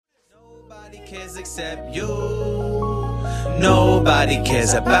Nobody cares except you. Nobody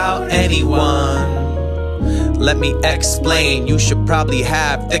cares about anyone. Let me explain, you should probably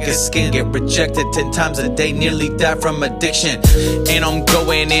have thicker skin. Get rejected 10 times a day, nearly die from addiction. And I'm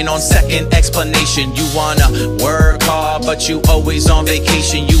going in on second explanation. You wanna work hard, but you always on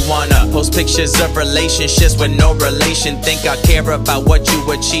vacation. You wanna post pictures of relationships with no relation. Think I care about what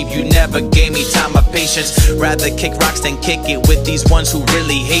you achieve, you never gave me time or patience. Rather kick rocks than kick it with these ones who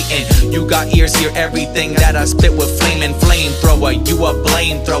really hating. You got ears, hear everything that I spit with flame and flamethrower. You a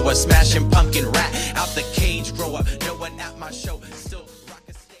blame thrower, smashing pumpkin rat out the cage.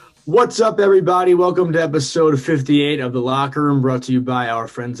 What's up, everybody? Welcome to episode 58 of The Locker Room, brought to you by our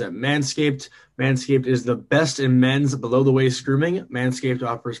friends at Manscaped. Manscaped is the best in men's below-the-waist grooming. Manscaped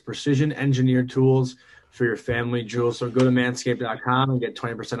offers precision-engineered tools for your family jewels. So go to manscaped.com and get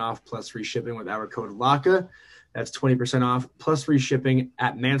 20% off plus free shipping with our code LACA. That's 20% off plus free shipping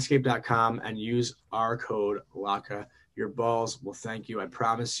at manscaped.com and use our code LACA. Your balls will thank you, I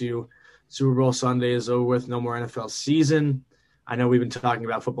promise you. Super Bowl Sunday is over with. No more NFL season. I know we've been talking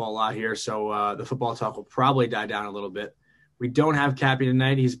about football a lot here, so the football talk will probably die down a little bit. We don't have Cappy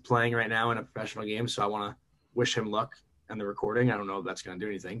tonight. He's playing right now in a professional game, so I want to wish him luck in the recording. I don't know if that's going to do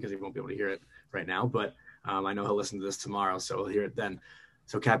anything because he won't be able to hear it right now, but I know he'll listen to this tomorrow, so he'll hear it then.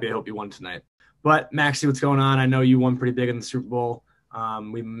 So, Cappy, I hope you won tonight. But, Maxie, what's going on? I know you won pretty big in the Super Bowl.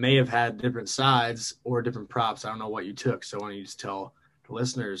 We may have had different sides or different props. I don't know what you took, so why don't you just tell the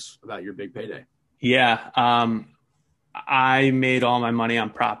listeners about your big payday? Yeah, I made all my money on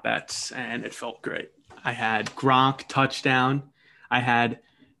prop bets, and it felt great. I had Gronk touchdown. I had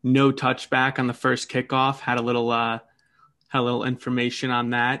no touchback on the first kickoff. Had a little information on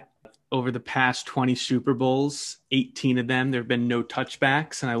that. Over the past 20 Super Bowls, 18 of them, there have been no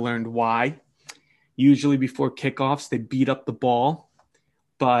touchbacks, and I learned why. Usually before kickoffs, they beat up the ball,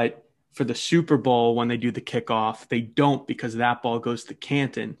 but for the Super Bowl, when they do the kickoff, they don't, because that ball goes to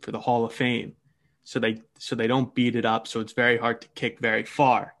Canton for the Hall of Fame. So they don't beat it up, so it's very hard to kick very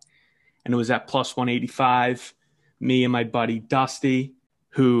far. And it was at plus 185. Me and my buddy Dusty,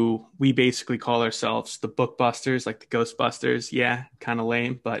 who we basically call ourselves the Bookbusters, like the Ghostbusters. Yeah, kind of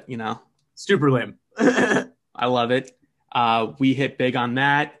lame, but you know. Super lame. I love it. We hit big on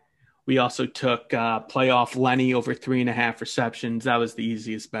that. We also took playoff Lenny over 3.5 receptions. That was the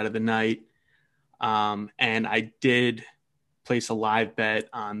easiest bet of the night. And I did place a live bet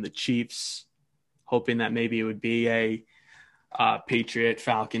on the Chiefs, hoping that maybe it would be a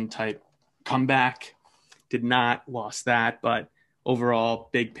Patriot-Falcon type comeback. Did not, lost that, but overall,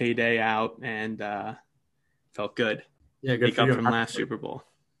 big payday out and felt good. Yeah, good Make for up you. from last Super Bowl.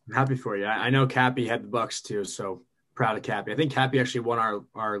 I'm happy for you. I know Cappy had the Bucks too, so proud of Cappy. I think Cappy actually won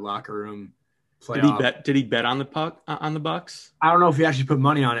our locker room playoff. Did he bet on the Bucks? I don't know if he actually put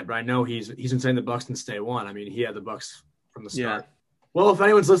money on it, but I know he's been saying the Bucks since day one. I mean, he had the Bucks from the start. Yeah. Well, if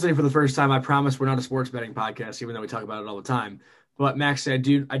anyone's listening for the first time, I promise we're not a sports betting podcast, even though we talk about it all the time. But Max, I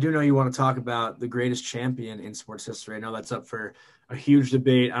do know you want to talk about the greatest champion in sports history. I know that's up for a huge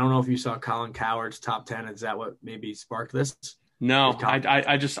debate. I don't know if you saw Colin Cowherd's top 10. Is that what maybe sparked this? No,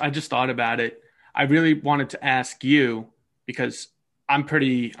 I just thought about it. I really wanted to ask you, because I'm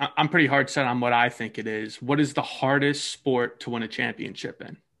pretty hard set on what I think it is. What is the hardest sport to win a championship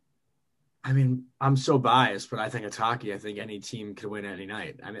in? I mean, I'm so biased, but I think it's hockey. I think any team could win any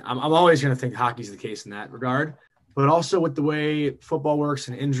night. I mean, I'm always going to think hockey's the case in that regard, but also with the way football works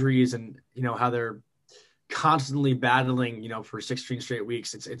and injuries and, you know, how they're constantly battling, you know, for 16 straight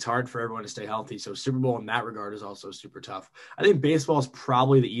weeks, it's hard for everyone to stay healthy. So Super Bowl in that regard is also super tough. I think baseball is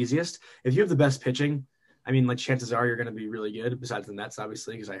probably the easiest. If you have the best pitching, I mean, like, chances are you're going to be really good, besides the Mets,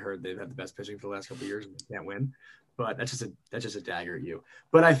 obviously, because I heard they've had the best pitching for the last couple of years and they can't win. But that's just a dagger at you.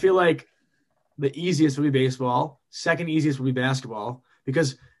 But I feel like the easiest would be baseball. Second easiest would be basketball,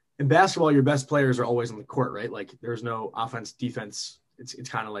 because in basketball, your best players are always on the court, right? Like, there's no offense, defense. It's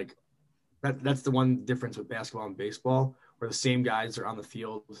kind of like that's the one difference with basketball and baseball, where the same guys are on the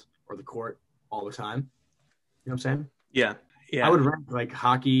field or the court all the time. You know what I'm saying? Yeah. I would rank like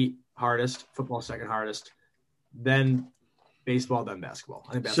hockey hardest, football second hardest, then baseball, then basketball.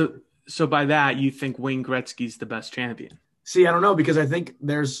 I think basketball. So by that, you think Wayne Gretzky's the best champion? See, I don't know, because I think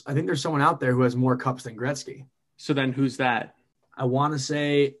there's someone out there who has more cups than Gretzky. So then who's that? I want to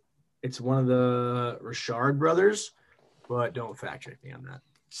say it's one of the Richard brothers, but don't fact check me on that.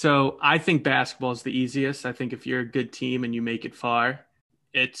 So I think basketball is the easiest. I think if you're a good team and you make it far,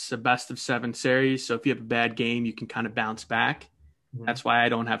 it's a best of 7 series. So if you have a bad game, you can kind of bounce back. Mm-hmm. That's why I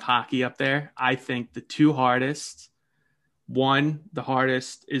don't have hockey up there. I think the two hardest, the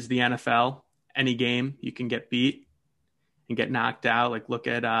hardest is the NFL. Any game you can get beat and get knocked out. Like, look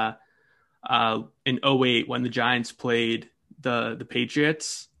at in '08 when the Giants played the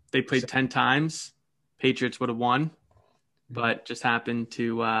Patriots. They played 10 times. Patriots would have won, but just happened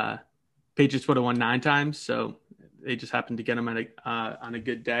to Patriots would have won 9 times. So they just happened to get them on a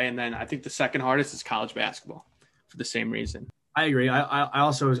good day. And then I think the second hardest is college basketball for the same reason. I agree. I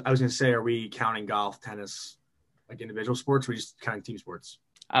was going to say, are we counting golf, tennis, like individual sports, or are we just counting team sports?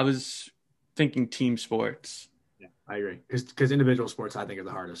 I was thinking team sports. Yeah, I agree. Because individual sports, I think, are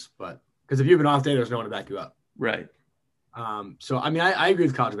the hardest. But because if you have an off day, there's no one to back you up. Right. So, I mean, I agree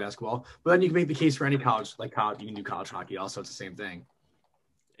with college basketball. But then you can make the case for any college. Like college, you can do college hockey also. It's the same thing.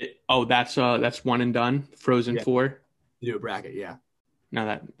 That's one and done. Frozen Four. You do a bracket, yeah.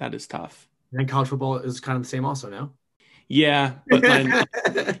 No, that is tough. And then college football is kind of the same also, no? Yeah, but then,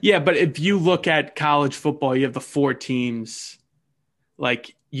 but if you look at college football, you have the 4 teams.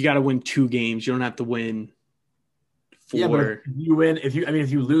 Like you got to win 2 games. You don't have to win 4. Yeah, but if you win, if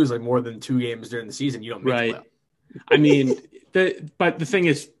you lose like more than 2 games during the season, you don't make the playoff. I mean, but the thing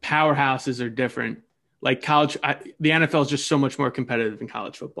is, powerhouses are different. Like college, the NFL is just so much more competitive than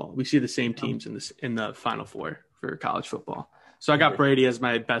college football. We see the same teams in the Final Four for college football. So I got Brady as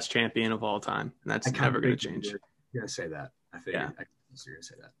my best champion of all time, and that's never going to change. You're going to say that. I think you're going to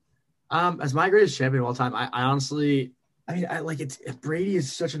say that. As my greatest champion of all time, I honestly, Brady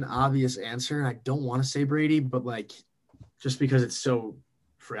is such an obvious answer, and I don't want to say Brady, but like, just because it's so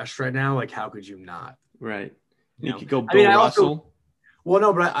fresh right now, like, how could you not? Right. You could go Bill Russell. Well,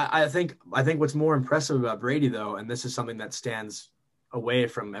 no, but I think what's more impressive about Brady, though, and this is something that stands away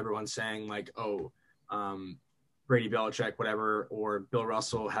from everyone saying like, Brady, Belichick, whatever, or Bill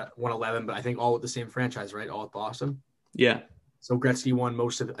Russell won 11, but I think all with the same franchise, right? All with Boston. Yeah. So Gretzky won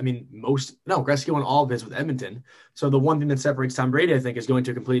Gretzky won all of his with Edmonton. So the one thing that separates Tom Brady, I think, is going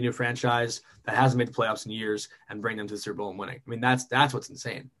to a completely new franchise that hasn't made the playoffs in years and bring them to the Super Bowl and winning. I mean, that's what's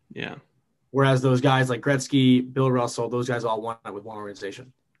insane. Yeah. Whereas those guys like Gretzky, Bill Russell, those guys all won it with one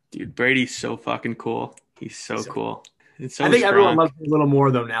organization. Dude, Brady's so fucking cool. He's so cool. It's so I think strong. Everyone loves him a little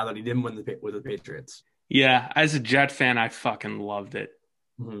more, though, now that he didn't win with the Patriots. Yeah, as a Jet fan, I fucking loved it.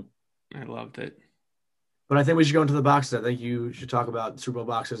 Mm-hmm. I loved it. But I think we should go into the boxes. I think you should talk about Super Bowl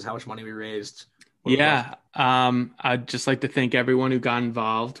boxes, how much money we raised. I'd just like to thank everyone who got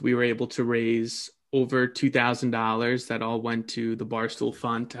involved. We were able to raise over $2,000 that all went to the Barstool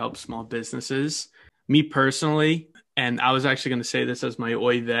Fund to help small businesses. Me personally, and I was actually going to say this as my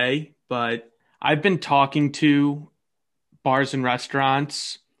oy vey, but I've been talking to bars and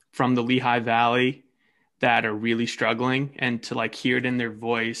restaurants from the Lehigh Valley that are really struggling, and to like hear it in their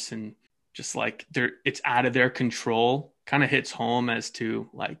voice and just like it's out of their control kind of hits home as to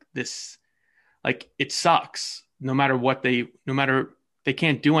like this, like it sucks no matter they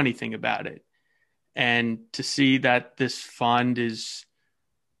can't do anything about it. And to see that this fund is,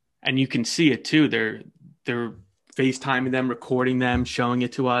 and you can see it too, they're FaceTiming them, recording them, showing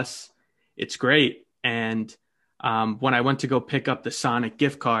it to us. It's great. And when I went to go pick up the Sonic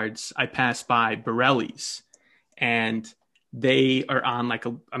gift cards, I passed by Borelli's, and they are on like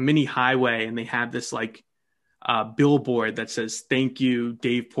a mini highway, and they have this like billboard that says, "Thank you,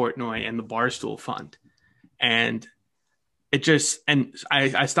 Dave Portnoy and the Barstool Fund." And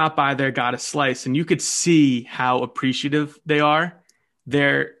I stopped by there, got a slice, and you could see how appreciative they are.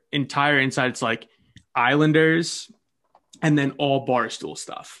 Their entire inside, it's like Islanders and then all Barstool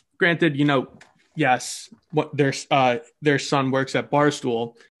stuff. Granted, yes, what their son works at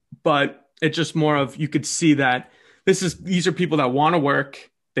Barstool, but it's just more of, you could see that these are people that want to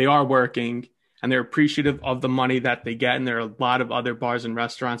work, they are working, and they're appreciative of the money that they get. And there are a lot of other bars and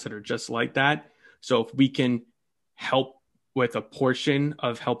restaurants that are just like that. So if we can help with a portion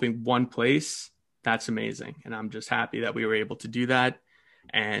of helping one place, that's amazing. And I'm just happy that we were able to do that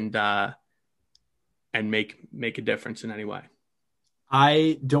and make a difference in any way.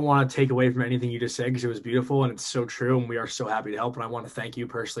 I don't want to take away from anything you just said, because it was beautiful and it's so true, and we are so happy to help. And I want to thank you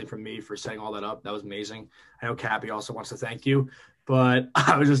personally from me for setting all that up. That was amazing. I know Cappy also wants to thank you, but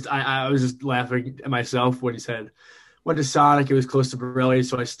I was just laughing at myself when he said, went to Sonic, it was close to Borelli,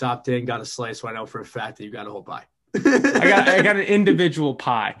 so I stopped in, got a slice, so I know for a fact that you got a whole pie. I got an individual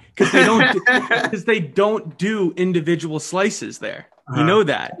pie because they don't do individual slices there. You know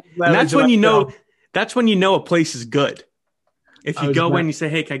that, and that's when you know a place is good. If you go in, you say,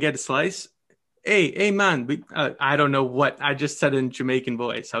 "Hey, can I get a slice?" Hey, man. I don't know what I just said in Jamaican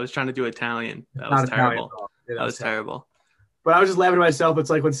voice. I was trying to do Italian. That was terrible. That was terrible. But I was just laughing to myself. It's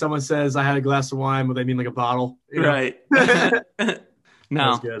like when someone says, "I had a glass of wine," but they mean like a bottle, right?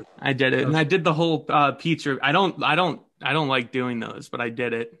 No, I did it, and I did the whole pizza. I don't like doing those, but I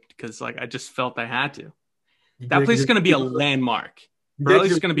did it because like I just felt I had to. That place is going to be a landmark.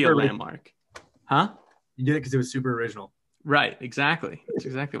 Borelli's going to be a landmark. Huh? You did it because it was super original. Right. Exactly. That's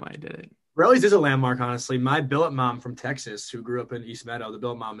exactly why I did it. Borelli's is a landmark, honestly. My billet mom from Texas, who grew up in East Meadow, the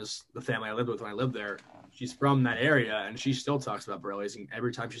billet mom is the family I lived with when I lived there. She's from that area, and she still talks about Borelli's. And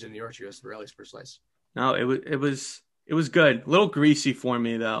every time she's in New York, she goes to Borelli's for a slice. No, it was good. A little greasy for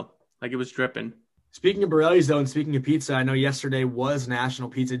me though. Like it was dripping. Speaking of Borelli's, though, and speaking of pizza, I know yesterday was National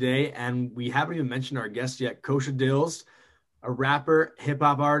Pizza Day, and we haven't even mentioned our guest yet, Kosha Dillz, a rapper,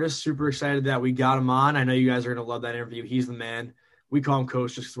 hip-hop artist. Super excited that we got him on. I know you guys are going to love that interview. He's the man. We call him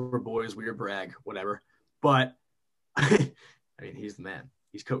Coach just because we're boys, weird brag, whatever. But, I mean, he's the man.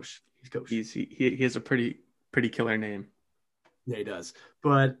 He's Coach. He's Coach. He has a pretty killer name. Yeah, he does.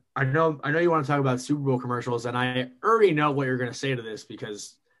 But I know you want to talk about Super Bowl commercials, and I already know what you're going to say to this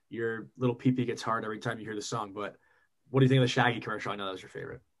because your little pee-pee gets hard every time you hear the song. But what do you think of the Shaggy commercial? I know that was your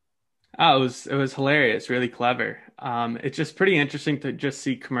favorite. Oh, it was hilarious, really clever. It's just pretty interesting to just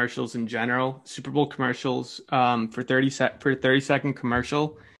see commercials in general. Super Bowl commercials for 30-second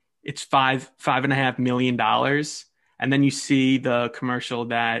commercial, it's $5.5 million, and then you see the commercial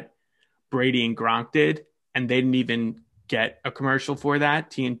that Brady and Gronk did, and they didn't even get a commercial for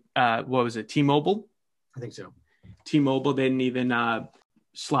that. What was it? T-Mobile? I think so. T-Mobile didn't even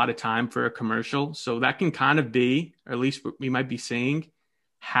slot a time for a commercial, so that can kind of be, or at least we might be seeing,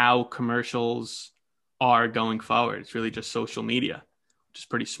 how commercials are going forward. It's really just social media, which is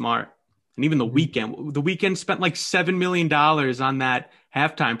pretty smart. And even the weekend spent like $7 million on that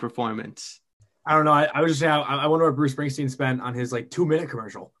halftime performance. I don't know. I was just saying, I wonder what Bruce Springsteen spent on his like 2-minute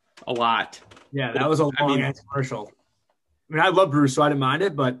commercial. A lot. Yeah, that was a long commercial. I mean, I love Bruce, so I didn't mind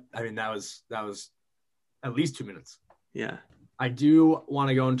it, but I mean, that was at least 2 minutes. Yeah. I do want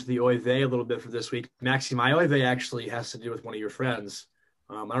to go into the Oy vey a little bit for this week. Maxie, my Oy vey actually has to do with one of your friends.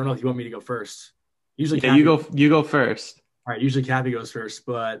 I don't know if you want me to go first. Usually, yeah, you go first. All right, usually Cappy goes first,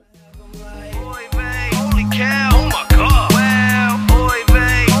 but Oy vey, holy cow, oh my god! Wow, Oy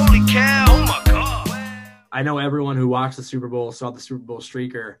vey, holy cow, oh my god! Wow. I know everyone who watched the Super Bowl saw the Super Bowl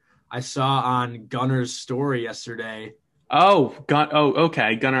streaker. I saw on Gunner's story yesterday.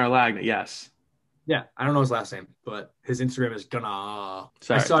 Okay, Gunnar Lagna, yes. Yeah, I don't know his last name, but his Instagram is Gunnar.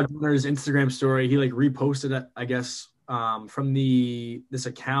 Sorry. I saw Gunner's Instagram story. He like reposted it, I guess, from this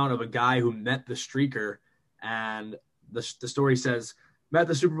account of a guy who met the streaker, and the story says, met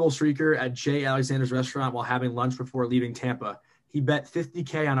the Super Bowl streaker at Jay Alexander's restaurant while having lunch before leaving Tampa. He bet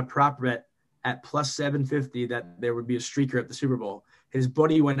 $50K on a prop bet at plus 750 that there would be a streaker at the Super Bowl. His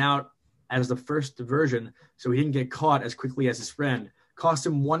buddy went out as the first diversion, so he didn't get caught as quickly as his friend. Cost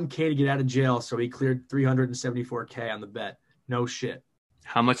him $1K to get out of jail, so he cleared $374K on the bet. No shit.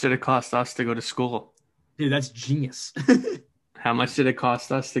 How much did it cost us to go to school? Dude, that's genius. How much did it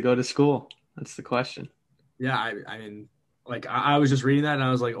cost us to go to school? That's the question. Yeah, I mean, like, I was just reading that, and I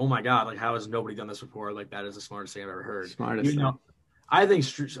was like, oh, my God, like, how has nobody done this before? Like, that is the smartest thing I've ever heard. Smartest thing. I think,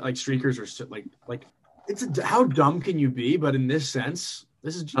 streakers are, like how dumb can you be? But in this sense,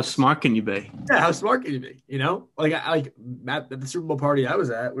 this is just, how smart can you be? Yeah, how smart can you be? You know? Like, at the Super Bowl party I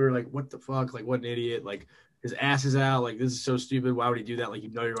was at, we were like, what the fuck? Like, what an idiot. Like, his ass is out. Like, this is so stupid. Why would he do that? Like, you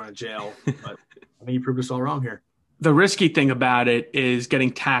know you're going to jail. But, I mean, you proved us all wrong here. The risky thing about it is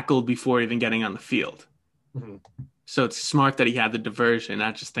getting tackled before even getting on the field. Mm-hmm. So it's smart that he had the diversion,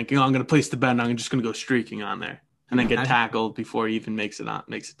 not just thinking, oh, I'm going to place the bet and I'm just going to go streaking on there and then get tackled before he even makes it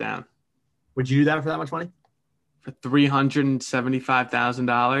down. Would you do that for that much money? For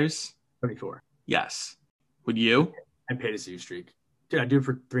 $375,000? 24. Yes. Would you? I'd pay to see you streak. Dude, I'd do it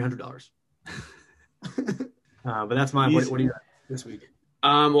for $300. But that's mine. What do you got this week?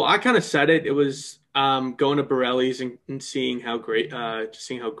 Well, I kind of said it. It was going to Borelli's and seeing how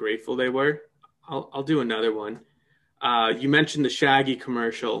grateful they were. I'll do another one. You mentioned the Shaggy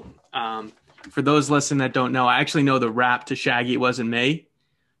commercial. For those listening that don't know, I actually know the rap to Shaggy Wasn't Me.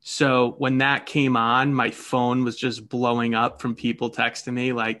 So when that came on, my phone was just blowing up from people texting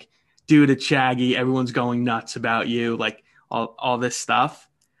me like, dude, it's Shaggy. Everyone's going nuts about you. Like all this stuff.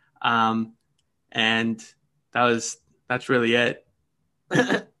 And that's really it. I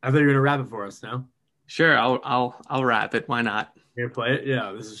thought you were going to rap it for us now. Sure. I'll rap it. Why not? You're going to play it?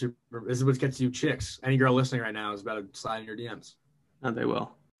 Yeah. This is what gets you chicks. Any girl listening right now is about to slide in your DMs. Oh, they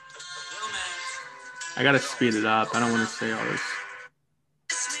will. I got to speed it up. I don't want to say all this.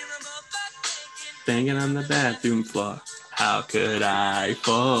 Banging on the bathroom floor. How could I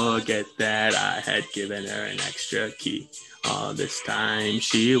forget that I had given her an extra key? All this time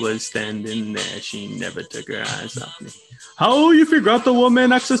she was standing there. She never took her eyes off me. How you figure out the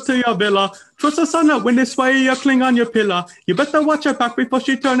woman access to your villa? Trust us on that when this way you cling on your pillar. You better watch her back before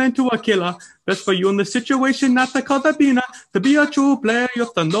she turn into a killer. Best for you in the situation not to call the beaner. To be a true player, you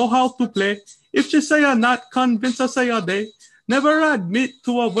have to know how to play. If she say I'm not convinced, I say all day. Never admit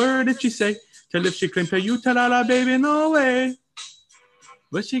to a word if she say. Tell if she claim to you, tell her, baby, no way.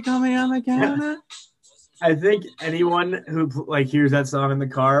 But she call me on the counter. I think anyone who like hears that song in the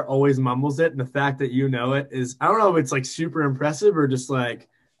car always mumbles it, and the fact that you know it is, I don't know if it's like super impressive or just like,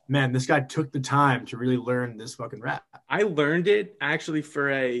 man, this guy took the time to really learn this fucking rap. I learned it actually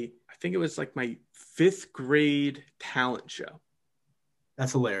for I think it was like my 5th grade talent show.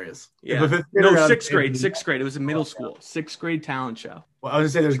 That's hilarious. Yeah. No, 6th grade. 6th grade. It was in middle school. 6th grade talent show. Well, I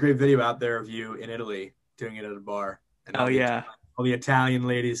was gonna say there's a great video out there of you in Italy doing it at a bar. And Oh, yeah. All the Italian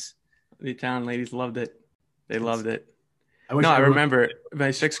ladies. The Italian ladies loved it. They loved it. I remember my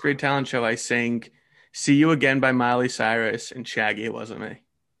 6th grade talent show, I sang See You Again by Miley Cyrus and Shaggy. It wasn't me.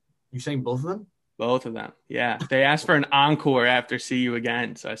 You sang both of them? Both of them. Yeah. They asked for an encore after See You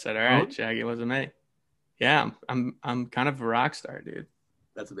Again. So I said, all right, Oh. Shaggy, it wasn't me. Yeah. I'm kind of a rock star, dude.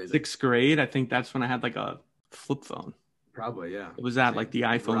 That's amazing. 6th grade. I think that's when I had like a flip phone. Probably, yeah. It was that like the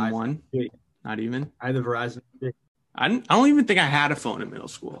iPhone Verizon. 1? Not even. I had the Verizon. I don't even think I had a phone in middle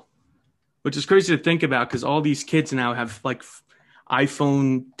school, which is crazy to think about because all these kids now have like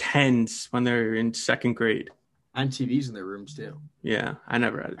iPhone 10s when they're in 2nd grade. And TVs in their rooms too. Yeah, I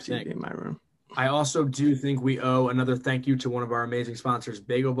never had a TV in my room. I also do think we owe another thank you to one of our amazing sponsors,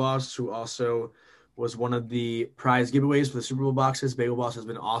 Bagel Boss, who also was one of the prize giveaways for the Super Bowl boxes. Bagel Boss has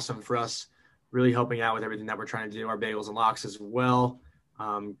been awesome for us, really helping out with everything that we're trying to do, our bagels and locks as well.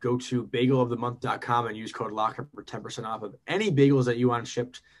 Go to bagelofthemonth.com and use code LOCKER for 10% off of any bagels that you want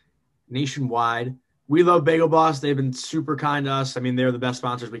shipped nationwide. We love Bagel Boss. They've been super kind to us. I mean, they're the best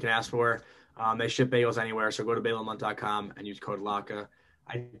sponsors we can ask for. They ship bagels anywhere, so go to bagelofthemonth.com and use code LOCKER.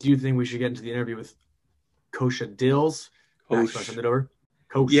 I do think we should get into the interview with Kosha Dillz. Max, wanna send it over?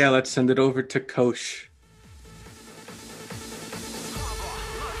 Kosh. Yeah, let's send it over to Kosh.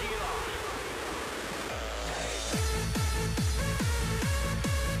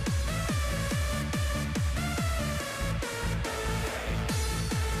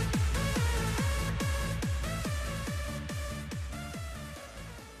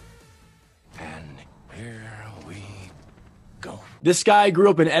 This guy grew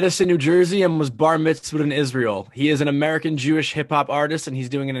up in Edison, New Jersey, and was bar mitzvahed in Israel. He is an American Jewish hip-hop artist, and he's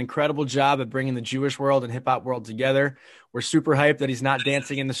doing an incredible job at bringing the Jewish world and hip-hop world together. We're super hyped that he's not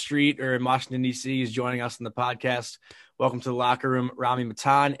dancing in the street or in Washington, D.C. He's joining us in the podcast. Welcome to the Locker Room, Rami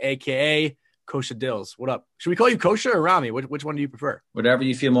Matan, a.k.a. Kosha Dillz. What up? Should we call you Kosha or Rami? Which one do you prefer? Whatever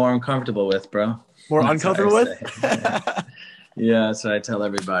you feel more uncomfortable with, bro. More That's uncomfortable what with? I say. Yeah, that's what I tell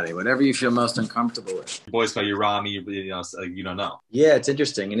everybody. Whatever you feel most uncomfortable with. Boys call you Rami, you don't know. Yeah, it's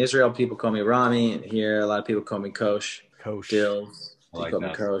interesting. In Israel, people call me Rami. And here, a lot of people call me Kosh. Dillz. I like call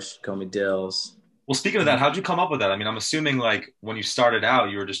that. me Kosh. Call me Dillz. Well, speaking of that, how'd you come up with that? I mean, I'm assuming like when you started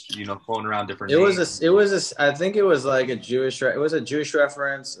out, you were just floating around different. I think it was like a Jewish. It was a Jewish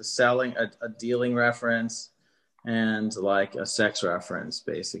reference, a dealing reference, and like a sex reference,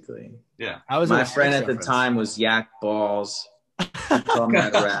 basically. Yeah. My friend at the time was Yak Balls. He called me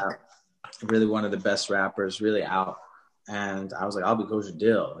that rap. Really one of the best rappers, really out. And I was like, I'll be Kosha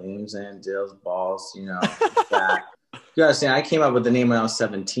Dillz. You know what I'm saying? Dillz, balls, that. You understand? I came up with the name when I was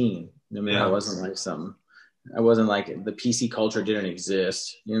 17. I mean, I wasn't like the PC culture didn't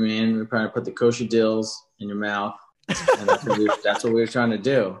exist. You know what I mean? We're trying to put the Kosha Dillz in your mouth. And that's what we were trying to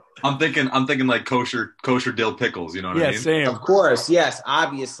do. I'm thinking like kosher dill pickles. You know what I mean? Yeah, same. Of course, yes.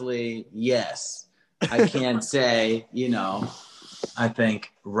 Obviously, yes. I can't say, I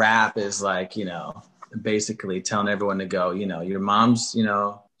think rap is like, basically telling everyone to go, your mom's,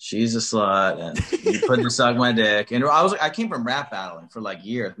 she's a slut and you couldn't suck my dick. And I came from rap battling for like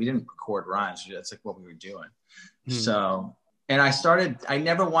years. We didn't record rhymes. That's like what we were doing. So, and I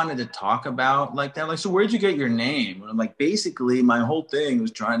never wanted to talk about like that. Like, so where'd you get your name? And I'm like, basically my whole thing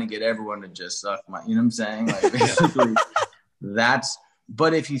was trying to get everyone to just suck my, you know what I'm saying? Like basically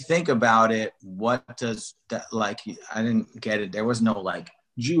but if you think about it, what does that, like, I didn't get it. There was no like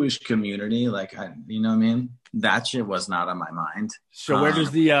Jewish community. Like, you know what I mean? That shit was not on my mind. So where does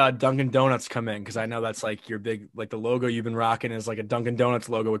the Dunkin' Donuts come in? Because I know that's like your big, like the logo you've been rocking is like a Dunkin' Donuts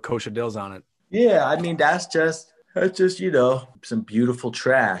logo with Kosha Dillz on it. Yeah. I mean, that's just, some beautiful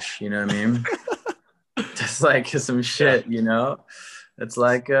trash. You know what I mean? Just like some shit, It's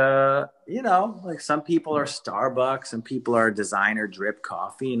like, like some people are Starbucks and people are designer drip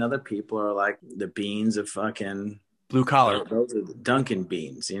coffee and other people are like the beans of fucking blue collar. Those are the Dunkin'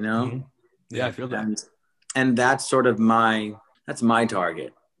 beans, Mm-hmm. Yeah, I feel that. And that's sort of that's my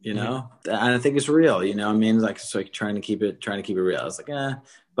target, And I think it's real, I mean, like, it's like trying to keep it real. I was like,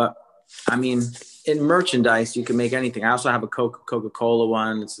 but I mean, in merchandise, you can make anything. I also have a Coca-Cola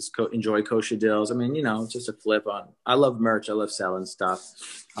one. It's just enjoy Kosha Dillz. I mean, it's just a flip on. I love merch. I love selling stuff.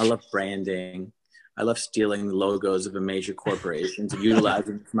 I love branding. I love stealing the logos of a major corporation to utilize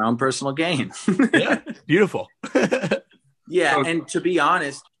it for my own personal gain. Yeah, beautiful. Yeah, and to be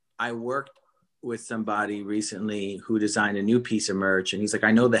honest, I worked with somebody recently who designed a new piece of merch, and he's like,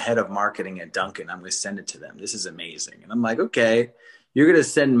 I know the head of marketing at Dunkin'. I'm going to send it to them. This is amazing. And I'm like, okay, you're going to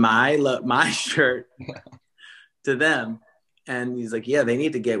send my shirt to them. And he's like, yeah, they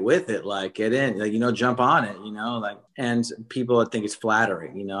need to get with it. Like, get in, like, jump on it, like, and people think it's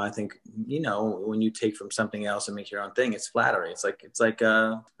flattering. I think, when you take from something else and make your own thing, it's flattering. It's like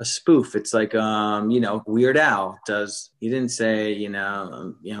a spoof. It's like, Weird Al does, he didn't say,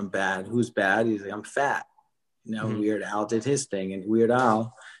 I'm bad. Who's bad? He's like, I'm fat. Weird Al did his thing. And Weird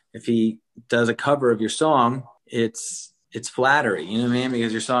Al, if he does a cover of your song, it's flattery, you know what I mean?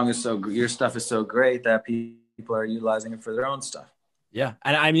 Because your stuff is so great that people are utilizing it for their own stuff. Yeah.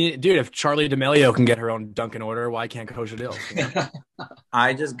 And I mean, dude, if Charlie D'Amelio can get her own Dunkin' order, why can't Kosha Dillz?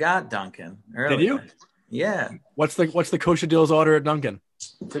 I just got Dunkin' earlier. Did you? Yeah. What's the Kosha Dillz order at Dunkin'?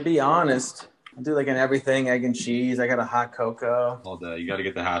 To be honest, I do like an everything, egg and cheese. I got a hot cocoa. All day. You got to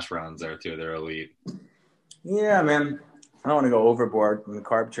get the hash browns there too. They're elite. Yeah, man. I don't want to go overboard from the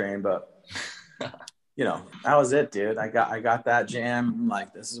carb train, but that was it, dude. I got that jam. I'm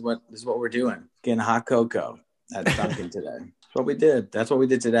like, this is what we're doing. Getting hot cocoa at Dunkin' today. That's what we did. That's what we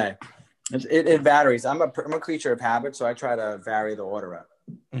did today. It varies. I'm a creature of habit, so I try to vary the order up.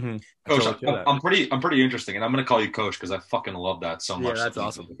 Mm-hmm. Coach, I'm pretty interesting, and I'm gonna call you Coach because I fucking love that so much. Yeah, that's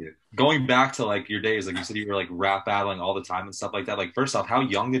awesome. Going back to like your days, like you said, you were like rap battling all the time and stuff like that. Like, first off, how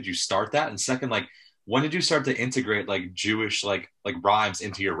young did you start that? And second, like, when did you start to integrate like Jewish like rhymes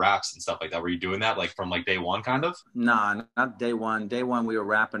into your raps and stuff like that? Were you doing that like from like day one, kind of? Nah, not day one. Day one, we were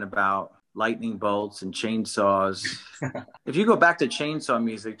rapping about lightning bolts and chainsaws. If you go back to chainsaw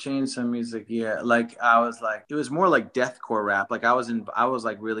music, yeah, like I was like, it was more like deathcore rap. Like I was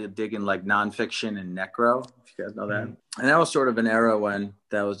like really digging like nonfiction and necro, if you guys know that. And that was sort of an era when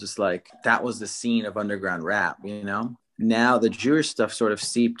that was just like, that was the scene of underground rap, Now the Jewish stuff sort of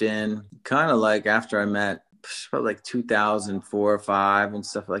seeped in kind of like after I met, probably like 2004 or 5 and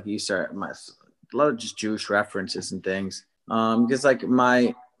stuff. Like a lot of just Jewish references and things. Because like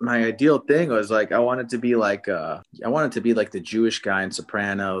my ideal thing was like, I wanted to be like the Jewish guy in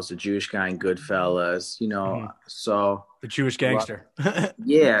Sopranos, the Jewish guy in Goodfellas, so the Jewish gangster.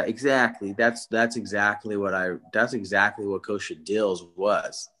 Yeah, exactly. That's exactly what Kosha Dillz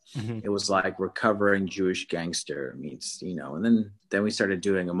was. Mm-hmm. It was like recovering Jewish gangster meets, and then we started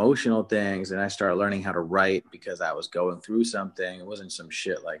doing emotional things, and I started learning how to write because I was going through something. It wasn't some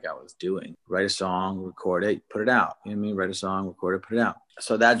shit like I was doing. Write a song, record it, put it out. You know what I mean? Write a song, record it, put it out.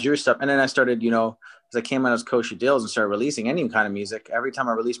 So that Jewish stuff. And then I started, as I came out as Kosha Dillz and started releasing any kind of music, every time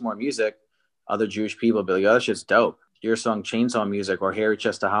I released more music, other Jewish people would be like, oh, that shit's dope. Your song Chainsaw Music or Harry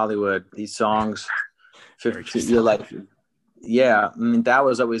Chester Hollywood, these songs, you're like, yeah, I mean, that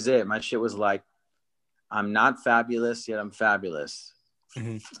was always it. My shit was like, I'm not fabulous, yet I'm fabulous.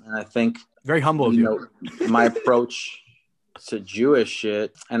 Mm-hmm. And I think very humble of you. My approach to Jewish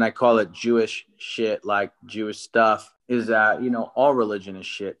shit, and I call it Jewish shit, like Jewish stuff, is that, all religion is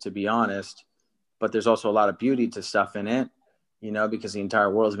shit, to be honest. But there's also a lot of beauty to stuff in it, because the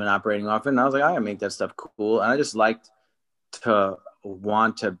entire world's been operating off it. And I was like, I can make that stuff cool. And I just liked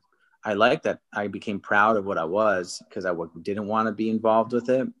I like that I became proud of what I was because I didn't want to be involved with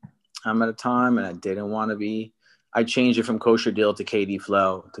it at a time. And I didn't want to be, I changed it from Kosha Dillz to KD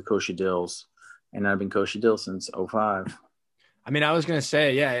Flow to Kosha Dillz. And I've been Kosha Dillz since 2005. I mean, I was going to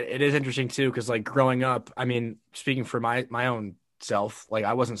say, yeah, it is interesting too. Cause like growing up, I mean, speaking for my own self, like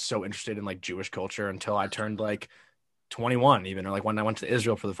I wasn't so interested in like Jewish culture until I turned like 21 even, or like when I went to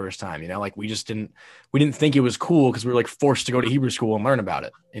Israel for the first time, like we didn't think it was cool because we were like forced to go to Hebrew school and learn about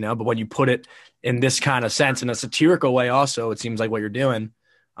it, but when you put it in this kind of sense, in a satirical way also, it seems like what you're doing,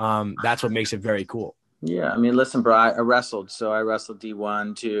 that's what makes it very cool. Yeah, I mean, listen, bro, I wrestled. So I wrestled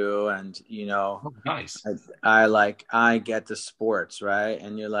D1 too, and oh, nice. I get the sports, right?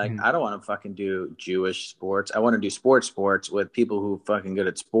 And you're like, I don't want to fucking do Jewish sports. I want to do sports with people who are fucking good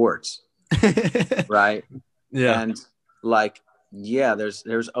at sports, right? Yeah, and like, yeah,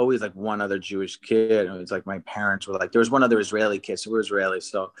 there's always like one other Jewish kid. And it's like my parents were like, there was one other Israeli kid, so we're Israeli,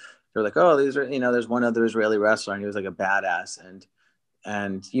 so they're like, oh, these are, there's one other Israeli wrestler, and he was like a badass, and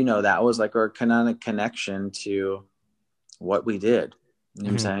that was like our canonic connection to what we did. You know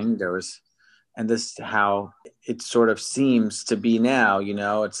what I'm saying? There was, and this is how it sort of seems to be now.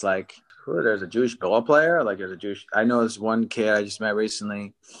 It's like, there's a Jewish ball player, like there's a Jewish. I know this one kid I just met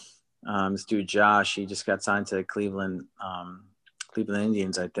recently. This dude Josh, he just got signed to Cleveland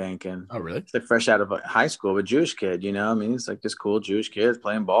Indians, I think, and Oh, really? he's like fresh out of high school, a Jewish kid, you know. I mean, he's like this cool Jewish kid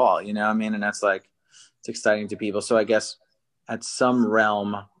playing ball, you know what I mean? And that's like, it's exciting to people. So I guess at some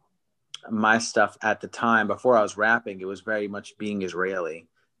realm, my stuff at the time before I was rapping, it was very much being Israeli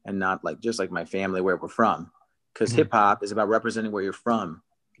and not like just like my family where we're from, because hip hop is about representing where you're from.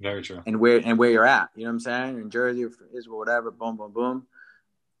 Very true. And where you're at, you know what I'm saying? In Jersey, Israel, whatever, boom, boom, boom.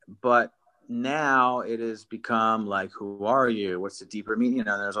 But now it has become like, who are you? What's the deeper meaning? You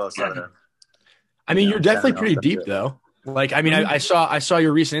know, there's all this other. I mean, you're definitely pretty deep though. Like, I mean, I saw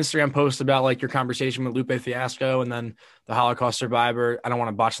your recent Instagram post about like your conversation with Lupe Fiasco and then the Holocaust survivor. I don't want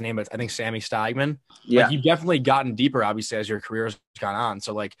to botch the name, but I think Sammy Steigman. Yeah. Like, you've definitely gotten deeper, obviously, as your career has gone on.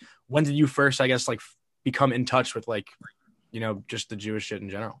 So like, when did you first, I guess, like become in touch with like, you know, just the Jewish shit in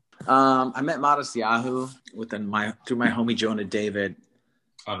general? I met Modest Yahoo through my homie Jonah David.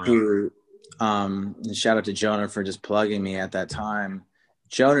 Unreal. And shout out to Jonah for just plugging me at that time.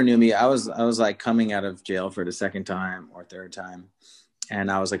 Jonah knew me. I was like coming out of jail for the second time or third time. And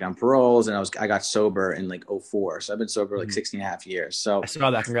I was like on paroles, and I got sober in like 2004. So I've been sober like 16 and a half years. So I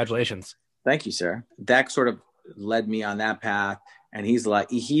saw that. Congratulations. Thank you, sir. That sort of led me on that path. And he's like,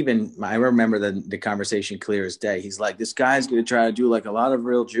 I remember the conversation clear as day. He's like, this guy's going to try to do like a lot of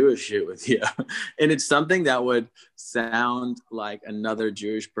real Jewish shit with you. And it's something that would sound like another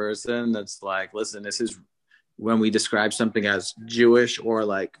Jewish person that's like, listen, this is when we describe something as Jewish or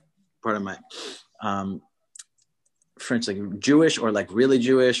like, part of my French, like Jewish or like really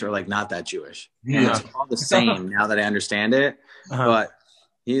Jewish or like not that Jewish. And it's all the same now that I understand it. But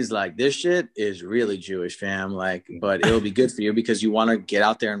he's like, this shit is really Jewish, fam. Like, but it'll be good for you because you want to get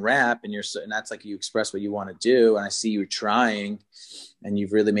out there and rap, and and that's like you express what you want to do. And I see you trying, and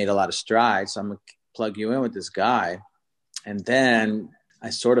you've really made a lot of strides. So I'm gonna plug you in with this guy. And then I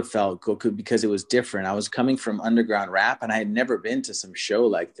sort of felt good because it was different. I was coming from underground rap, and I had never been to some show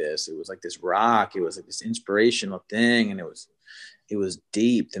like this. It was like this rock. It was like this inspirational thing, and it was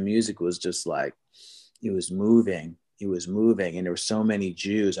deep. The music was just like, it was moving. It was moving, and there were so many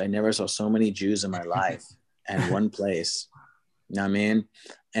Jews. I never saw so many Jews in my life in one place. You know what I mean?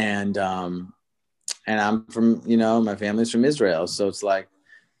 And I'm from, you know, my family's from Israel, so it's like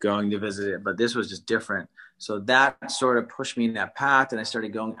going to visit it. But this was just different. So that sort of pushed me in that path, and I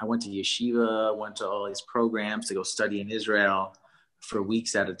started going. I went to yeshiva, went to all these programs to go study in Israel for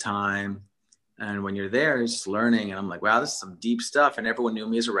weeks at a time. And when you're there, you're just learning. And I'm like, wow, this is some deep stuff. And everyone knew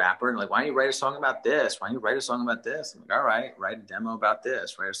me as a rapper. And like, why don't you write a song about this? Why don't you write a song about this? I'm like, all right, write a demo about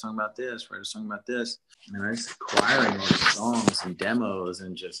this. Write a song about this. Write a song about this. And I was acquiring all these songs and demos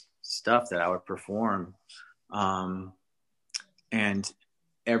and just stuff that I would perform. And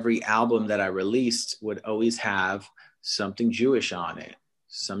every album that I released would always have something Jewish on it,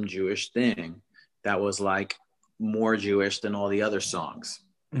 some Jewish thing that was like more Jewish than all the other songs.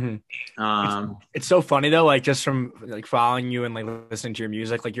 It's so funny though, like just from like following you and like listening to your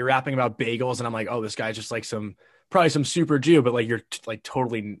music, like you're rapping about bagels and I'm like, oh, this guy's just like probably some super Jew, but like you're like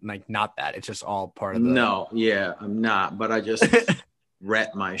totally like not that. It's just all part of the I'm not, but I just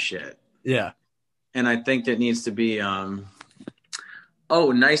rep my shit. Yeah. And I think that needs to be oh,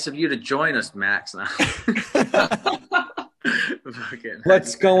 nice of you to join us, Max.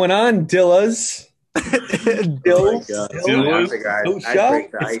 What's going on, Dillz? Dillz.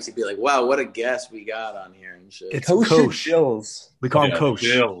 I used to be like, wow, what a guest we got on here and shit. It's Kosha Dillz. We call him Kosh.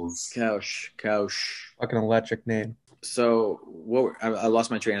 Kosh. Fucking electric name. So I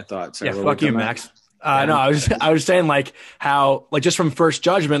lost my train of thought. Sorry, yeah, fuck you, Max. No, I was saying like how like just from First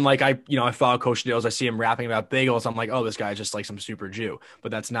Judgment, like I follow Kosha Dillz. I see him rapping about bagels. I'm like, oh, this guy's just like some super Jew,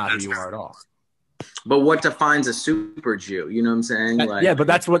 but that's not who you are at all. But what defines a super Jew? You know what I'm saying? Like, yeah, but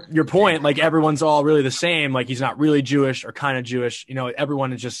that's what your point. Like everyone's all really the same. Like he's not really Jewish or kind of Jewish. You know,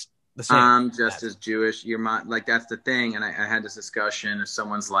 everyone is just the same. I'm just as Jewish. You're my, like that's the thing. And I had this discussion. If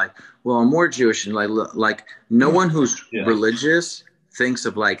someone's like, "Well, I'm more Jewish," and like no one who's religious thinks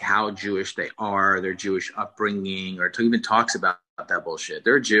of like how Jewish they are, their Jewish upbringing, or even talks about that bullshit.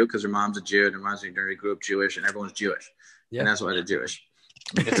 They're a Jew because their mom's a Jew, their mom's grew up Jewish, and everyone's Jewish, and that's why they're Jewish.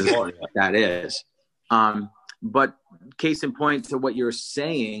 That is. But case in point to what you're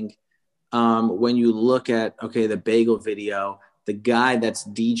saying, when you look at, the bagel video, the guy that's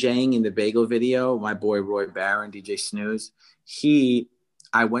DJing in the bagel video, my boy Roy Barron, DJ Snooze,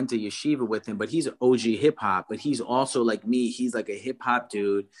 I went to yeshiva with him, but he's OG hip hop, but he's also like me. He's like a hip hop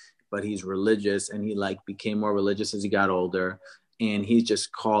dude, but he's religious, and he like became more religious as he got older, and he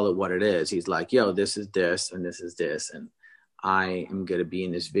just call it what it is. He's like, yo, this is this, and this is this. And I am going to be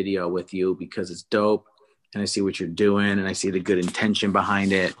in this video with you because it's dope. and I see what you're doing, and I see the good intention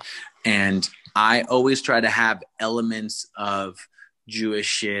behind it. And I always try to have elements of Jewish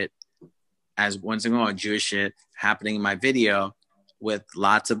shit as once in a while, Jewish shit happening in my video with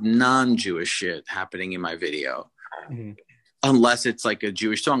lots of non-Jewish shit happening in my video. Mm-hmm. Unless it's like a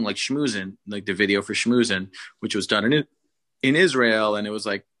Jewish song, like Shmoozin, like the video for Shmoozin, which was done in Israel. And it was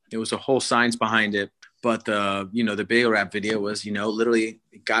a whole science behind it. But the bagel rap video was, literally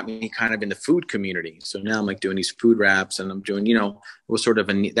it got me kind of in the food community. So now I'm like doing these food raps, and I'm doing, it was sort of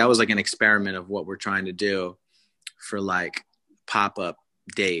that was like an experiment of what we're trying to do for like pop-up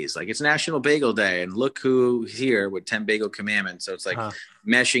days. Like it's National Bagel Day, and look who's here with 10 Bagel Commandments. So it's like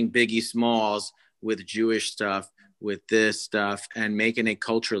meshing Biggie Smalls with Jewish stuff, with this stuff, and making it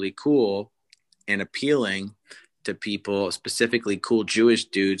culturally cool and appealing to people, specifically cool Jewish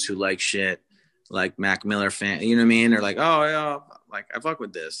dudes who like shit like Mac Miller fan, you know what I mean? They're like, oh yeah, like I fuck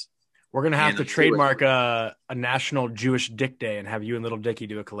with this. We're gonna have to trademark a National Jewish Dick Day and have you and Little Dicky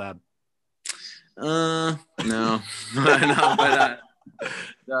do a collab. No, no, but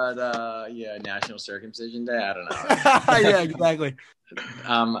yeah, National Circumcision Day. I don't know. Yeah, exactly.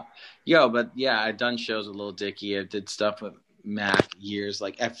 But yeah, I've done shows with Lil Dicky. I did stuff with Mac years.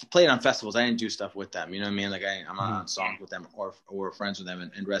 Like I've played on festivals. I didn't do stuff with them. You know what I mean? Like I'm not on songs with them or friends with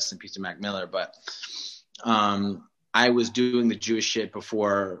them. And rest in peace to Mac Miller. But I was doing the Jewish shit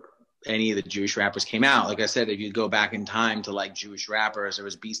before any of the Jewish rappers came out. Like I said, if you go back in time to like Jewish rappers, there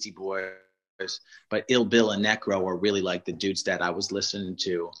was Beastie Boys, but Ill Bill and Necro were really like the dudes that I was listening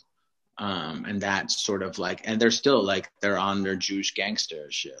to. And that's sort of like, and they're still like, they're on their Jewish gangster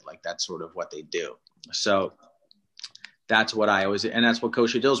shit. Like that's sort of what they do. So that's what I always, and that's what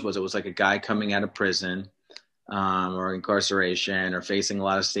Kosha Dillz was. It was like a guy coming out of prison, or incarceration or facing a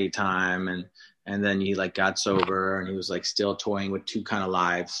lot of state time. And then he like got sober, and he was like still toying with two kind of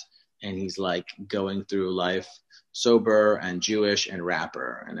lives. And he's like going through life sober and Jewish and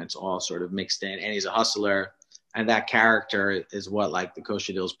rapper. And it's all sort of mixed in, and he's a hustler. And that character is what like the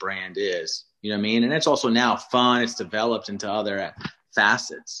Kosha Dillz brand is, you know what I mean? And it's also now fun. It's developed into other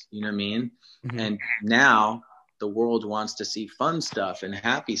facets, you know what I mean? Mm-hmm. And now the world wants to see fun stuff and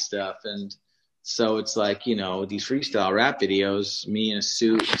happy stuff. And so it's like, these freestyle rap videos, me in a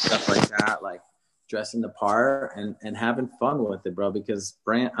suit and stuff like that, like dressing the part and having fun with it, bro, because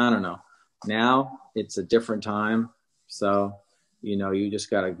I don't know. Now it's a different time. So, you just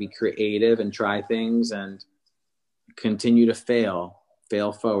got to be creative and try things and continue to fail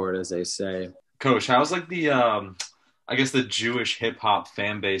forward, as they say. Coach, how's like the I guess the Jewish hip hop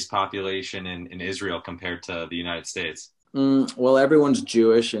fan base population in Israel compared to the United States? Well, everyone's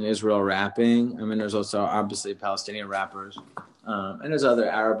Jewish in Israel rapping. I mean, there's also obviously Palestinian rappers, and there's other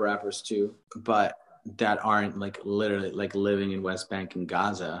Arab rappers too, but that aren't like literally like living in West Bank and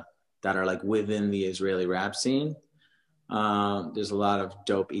Gaza, that are like within the Israeli rap scene. There's a lot of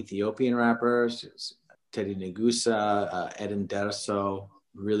dope Ethiopian rappers. Teddy Negusa, Eden Derso,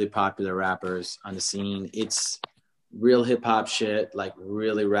 really popular rappers on the scene. It's real hip hop shit, like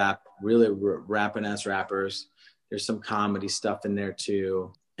really rapping ass rappers. There's some comedy stuff in there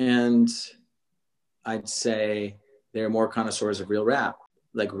too. And I'd say they're more connoisseurs of real rap,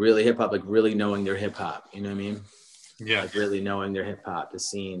 like really hip hop, like really knowing their hip hop. You know what I mean? Yeah. Like really knowing their hip hop, the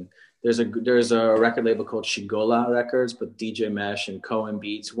scene. There's a record label called Shigola Records, but DJ Mesh and Cohen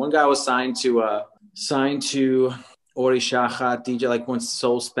Beats. One guy was signed to Ori Shachat, DJ, like once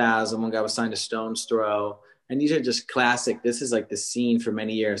Soul Spasm. One guy was signed to Stone's Throw. And these are just classic. This is like the scene for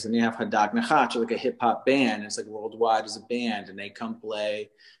many years. And they have Hadak Nachach, like a hip hop band. It's like worldwide as a band. And they come play,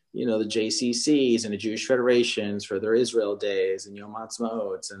 the JCCs and the Jewish Federations for their Israel days and Yom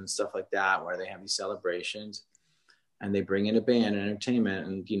Ha'atzmaut and stuff like that, where they have these celebrations. And they bring in a band and entertainment.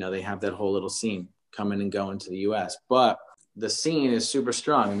 And, they have that whole little scene coming and going to the U.S. But the scene is super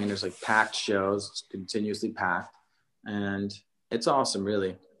strong. I mean, there's like packed shows. It's continuously packed. And it's awesome,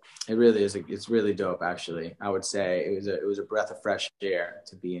 really. It really is. It's really dope, actually. I would say it was a breath of fresh air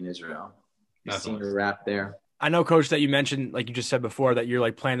to be in Israel. Seeing the rap there. I know, Coach, that you mentioned, like you just said before, that you're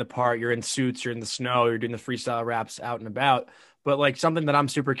like playing the part. You're in suits. You're in the snow. You're doing the freestyle raps out and about. But like something that I'm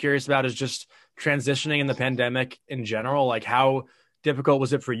super curious about is just transitioning in the pandemic in general. Like how difficult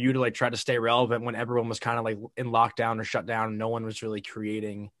was it for you to like try to stay relevant when everyone was kind of like in lockdown or shut down and no one was really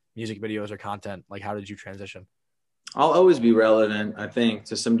creating music videos or content? Like how did you transition? I'll always be relevant, I think,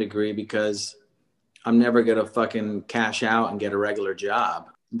 to some degree, because I'm never going to fucking cash out and get a regular job.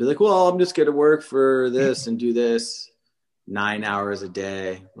 Be like, well, I'm just going to work for this and do this 9 hours a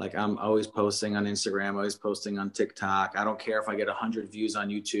day. Like I'm always posting on Instagram, always posting on TikTok. I don't care if I get 100 views on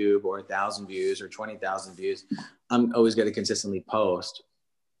YouTube or 1,000 views or 20,000 views. I'm always going to consistently post.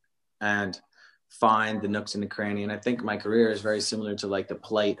 And find the nooks and the cranny. And I think my career is very similar to like the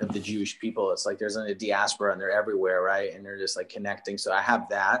plight of the Jewish people. It's like there's a diaspora and they're everywhere, right? And they're just like connecting. So I have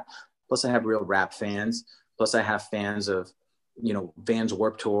that. Plus I have real rap fans. Plus I have fans of, you know, Vans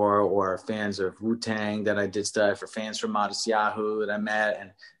Warped Tour, or fans of Wu-Tang that I did stuff for, fans from Modest Yahoo that I met,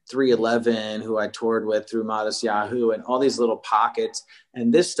 and 311 who I toured with through Modest Yahoo, and all these little pockets.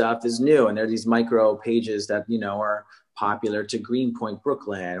 And this stuff is new. And there are these micro pages that, you know, are popular to Greenpoint,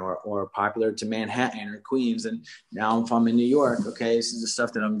 Brooklyn, or popular to Manhattan or Queens. And now if I'm in New York, okay, this is the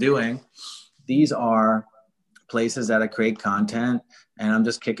stuff that I'm doing. These are places that I create content, and I'm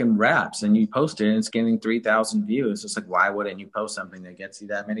just kicking raps, and you post it and it's getting 3,000 views. It's like, why wouldn't you post something that gets you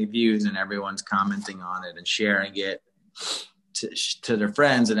that many views and everyone's commenting on it and sharing it to their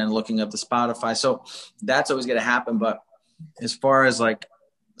friends and then looking up the Spotify? So that's always going to happen. But as far as like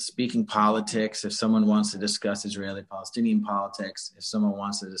speaking politics, if someone wants to discuss Israeli-Palestinian politics, if someone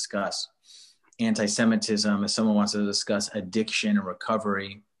wants to discuss anti-Semitism, if someone wants to discuss addiction and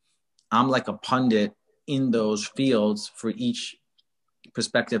recovery, I'm like a pundit in those fields for each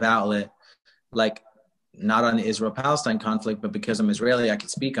perspective outlet. Like, not on the Israel-Palestine conflict, but because I'm Israeli, I can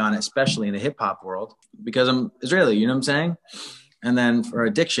speak on it, especially in the hip hop world, because I'm Israeli, you know what I'm saying? And then for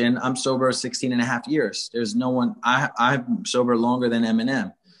addiction, I'm sober 16 and a half years. There's no one, I'm sober longer than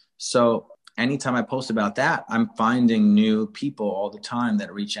Eminem. So anytime I post about that, I'm finding new people all the time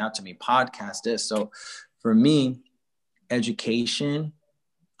that reach out to me, podcast this. So for me, education,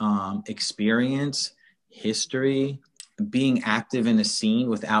 experience, history, being active in a scene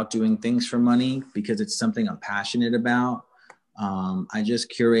without doing things for money because it's something I'm passionate about. I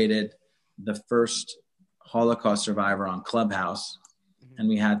just curated the first Holocaust survivor on Clubhouse, and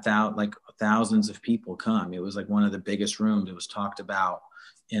we had thousands of people come. It was like one of the biggest rooms. It was talked about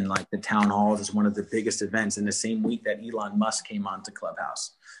in like the town halls as one of the biggest events in the same week that Elon Musk came onto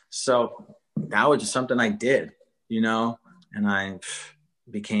Clubhouse. So that was just something I did, you know, and I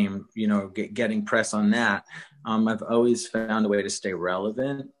became, you know, getting press on that. I've always found a way to stay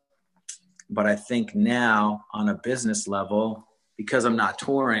relevant, but I think now on a business level, because I'm not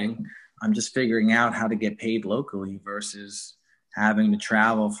touring, I'm just figuring out how to get paid locally versus having to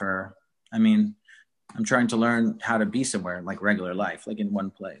travel for, I mean, I'm trying to learn how to be somewhere like regular life, like in one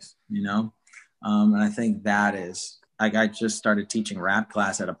place, you know? And I think that is, like, I just started teaching rap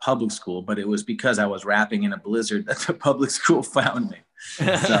class at a public school, but it was because I was rapping in a blizzard that the public school found me. So,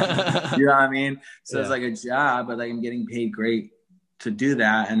 you know what I mean? So It's like a job, but like I'm getting paid great to do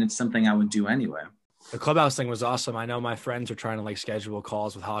that. And it's something I would do anyway. The Clubhouse thing was awesome. I know my friends are trying to like schedule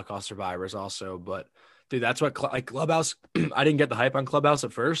calls with Holocaust survivors also, but dude, that's what like Clubhouse, I didn't get the hype on Clubhouse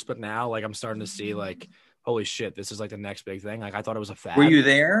at first, but now like I'm starting to see like, holy shit, this is like the next big thing. Like I thought it was a fad. Were you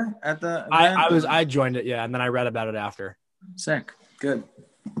there at the event? I joined it. Yeah. And then I read about it after. Sick. Good.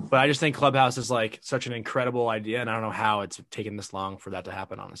 But I just think Clubhouse is like such an incredible idea. And I don't know how it's taken this long for that to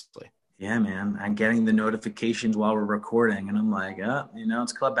happen, honestly. Yeah, man. I'm getting the notifications while we're recording and I'm like, oh, you know,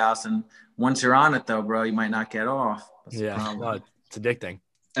 it's Clubhouse. And once you're on it though, bro, you might not get off. That's it's addicting.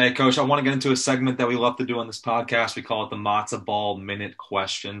 Hey, Coach, I want to get into a segment that we love to do on this podcast. We call it the Matzo Ball Minute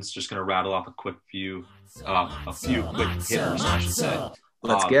Questions. Just going to rattle off a few quick hitters, I should say.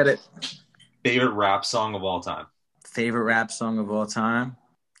 Let's get it. Favorite rap song of all time? Favorite rap song of all time?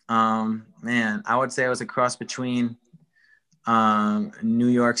 Man, I would say it was a cross between New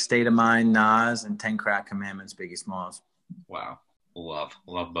York State of Mind, Nas, and 10 Crack Commandments, Biggie Smalls. Wow. Love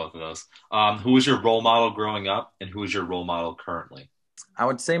both of those. Who was your role model growing up, and who is your role model currently? I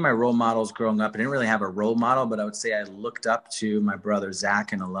would say my role models growing up, I didn't really have a role model, but I would say I looked up to my brother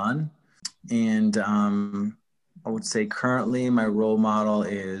Zach and Alun. And I would say currently my role model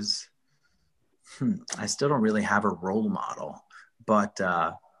is, I still don't really have a role model, but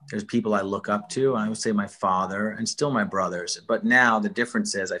there's people I look up to. And I would say my father and still my brothers. But now the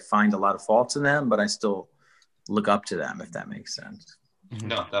difference is I find a lot of faults in them, but I still look up to them, if that makes sense.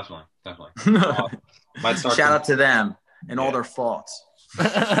 No, definitely. Shout out to them and all their faults. So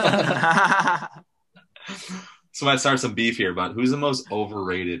I might start some beef here, but who's the most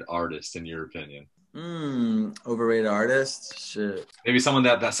overrated artist in your opinion? Overrated artist? Shit. Maybe someone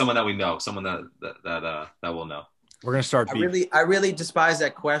that we know, someone that we'll know. We're gonna start beef. I really despise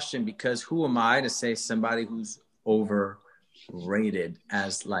that question because who am I to say somebody who's overrated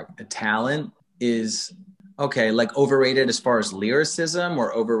as like a talent is okay, like overrated as far as lyricism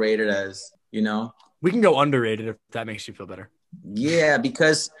or overrated as, you know? We can go underrated if that makes you feel better. Yeah,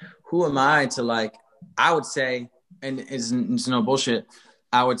 because who am I to like, I would say, and it's no bullshit,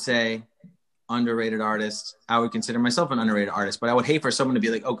 I would say underrated artist. I would consider myself an underrated artist, but I would hate for someone to be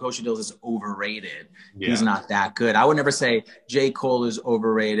like, oh, Kosha Dillz is overrated. Yeah. He's not that good. I would never say J. Cole is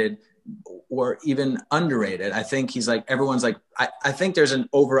overrated. or even underrated. I think he's like, everyone's like, I think there's an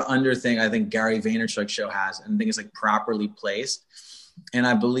over-under thing I think Gary Vaynerchuk show has, and I think it's like properly placed. And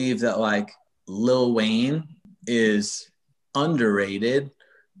I believe that like Lil Wayne is underrated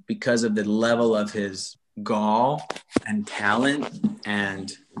because of the level of his gall and talent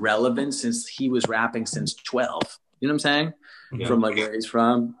and relevance since he was rapping since 12. You know what I'm saying? Yeah. From like where he's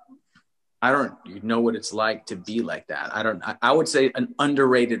from. I don't know what it's like to be like that. I would say an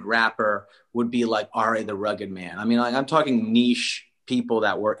underrated rapper would be like R.A. the Rugged Man. I mean, like I'm talking niche people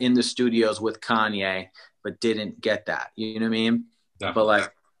that were in the studios with Kanye, but didn't get that. You know what I mean? Definitely. But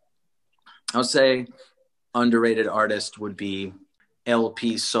like, I would say underrated artist would be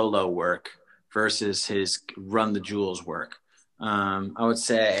LP solo work versus his Run the Jewels work. I would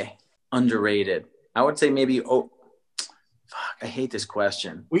say underrated. I would say maybe, I hate this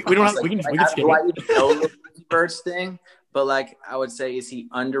question. We don't have, Like, we can skip do I it. even know the first thing? But like, I would say, is he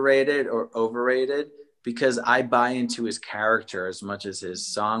underrated or overrated? Because I buy into his character as much as his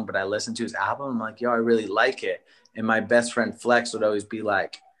song, but I listen to his album. I'm like, yo, I really like it. And my best friend Flex would always be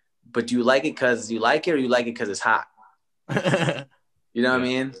like, but do you like it because you like it or you like it because it's hot? You know what I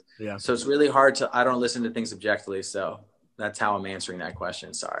mean? Yeah. So it's really hard I don't listen to things objectively. So that's how I'm answering that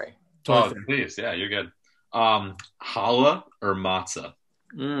question. Sorry. Oh, please. Yeah, you're good. Challah or matzah?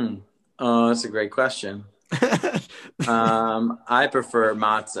 Oh, that's a great question. I prefer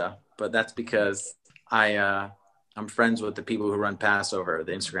matzah, but that's because I'm friends with the people who run Passover,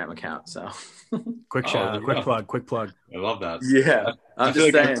 the Instagram account. So quick plug. I love that. Yeah, I'm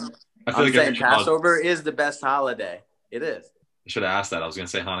just saying I Passover is the best holiday. It is. should have asked that. I was going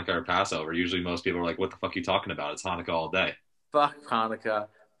to say Hanukkah or Passover. Usually most people are like, what the fuck are you talking about? It's Hanukkah all day. Fuck Hanukkah.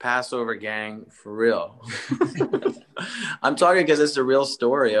 Passover gang, for real. I'm talking because it's the real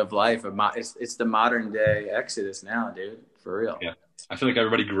story of life. It's the modern day Exodus now, dude. For real. Yeah. I feel like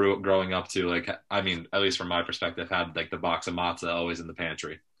everybody growing up to like, I mean, at least from my perspective, had like the box of matzah always in the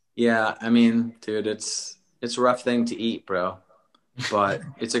pantry. Yeah, I mean, dude, it's a rough thing to eat, bro. But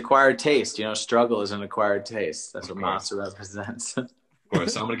it's acquired taste. You know, struggle is an acquired taste. That's what matzah represents. Of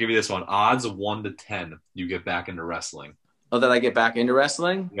course. So I'm going to give you this one. Odds 1 to 10 you get back into wrestling. Oh, that I get back into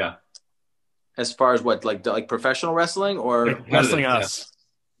wrestling? Yeah. As far as what, like professional wrestling or wrestling us?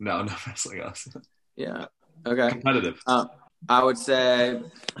 Yeah. No, wrestling us. Yeah. Okay. Competitive. I would say,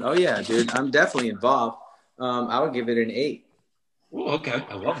 oh yeah, dude, I'm definitely involved. I would give it an 8. Oh, okay.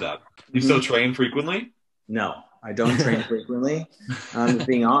 I love that. You still train frequently? No, I don't train frequently. I'm just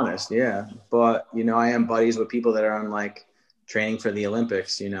being honest. Yeah. But, you know, I am buddies with people that are on like training for the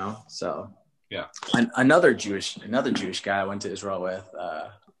Olympics, you know? So yeah. Another Jewish guy I went to Israel with,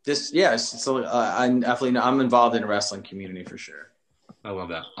 so I'm involved in the wrestling community for sure. I love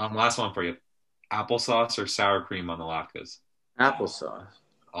that. Last one for you. Applesauce or sour cream on the latkes? Applesauce.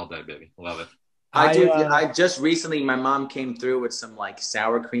 All day, baby. Love it. I just recently, my mom came through with some like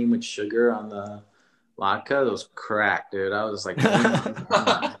sour cream with sugar on the latke. It was crack, dude. I was like,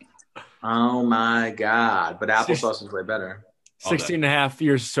 oh my God. But applesauce is way better. 16 and a half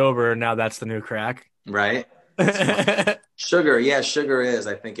years sober. Now that's the new crack. Right. Sugar. Yeah, sugar is.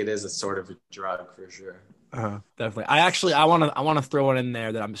 I think it is a sort of a drug for sure. Definitely. I want to throw one in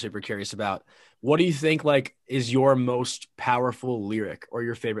there that I'm super curious about. What do you think like is your most powerful lyric or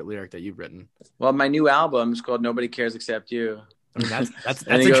your favorite lyric that you've written? Well, my new album is called Nobody Cares Except You. I mean, that's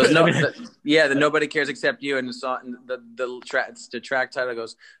and he goes, the Nobody Cares Except You, and the song, the track title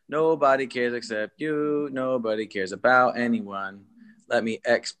goes, Nobody cares except you, nobody cares about anyone. Let me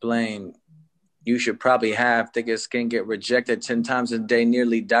explain. You should probably have thicker skin, get rejected 10 times a day,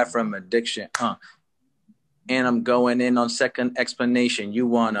 nearly die from addiction. And I'm going in on second explanation. You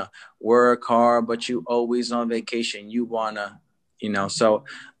wanna work hard, but you always on vacation. You wanna, so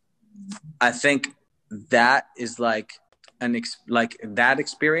I think that is like that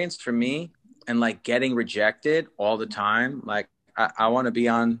experience for me, and like getting rejected all the time. Like I want to be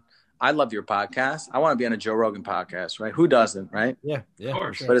on, I love your podcast. I want to be on a Joe Rogan podcast, right? Who doesn't, right? Yeah. Of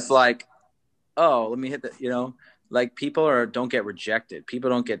course. But it's like, oh, let me hit the, like people don't get rejected. People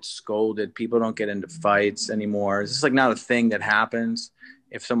don't get scolded. People don't get into fights anymore. It's just like not a thing that happens.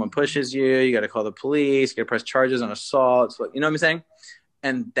 If someone pushes you, you got to call the police, you got to press charges on assault. So, you know what I'm saying?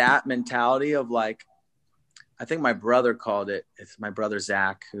 And that mentality of like, I think my brother called it, it's my brother,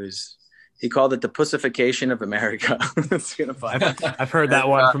 Zach, he called it the pussification of America. It's kind of fun. I've heard that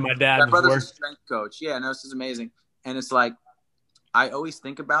one from my dad. My brother's a strength coach. Yeah, no, this is amazing. And it's like, I always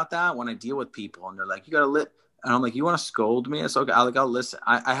think about that when I deal with people and they're like, you got to live. And I'm like, you want to scold me? It's okay. I'll listen.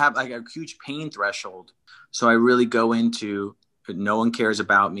 I have like a huge pain threshold. So I really go into, no one cares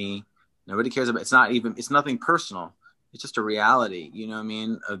about me. Nobody cares about, it's nothing personal. it's just a reality, you know what I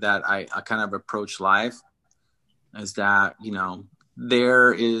mean? Of that I kind of approach life as that, you know,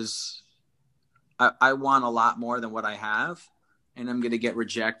 I want a lot more than what I have, and I'm going to get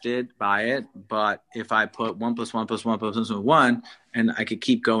rejected by it. But if I put 1 + 1 + 1 + 1, and I could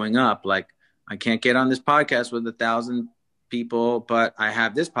keep going up, like I can't get on this podcast with 1,000 people, but I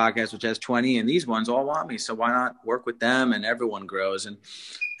have this podcast, which has 20, and these ones all want me. So why not work with them, and everyone grows.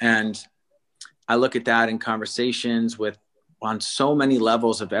 And I look at that in conversations on so many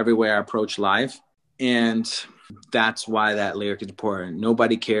levels of every way I approach life. And that's why that lyric is important.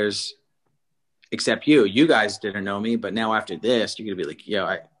 Nobody cares except you. You guys didn't know me, but now after this, you're going to be like, yo,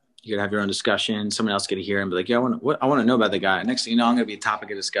 you're going to have your own discussion. Someone else going to hear and be like, yeah, I want to know about the guy. Next thing you know, I'm going to be a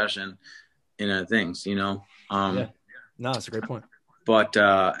topic of discussion in other things, you know? Yeah. No, that's a great point. But,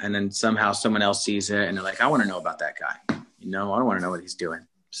 and then somehow someone else sees it and they're like, I want to know about that guy. You know, I don't want to know what he's doing.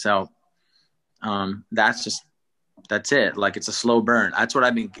 So that's it. Like, it's a slow burn. That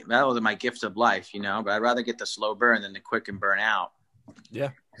was my gift of life, you know, but I'd rather get the slow burn than the quick and burn out. Yeah.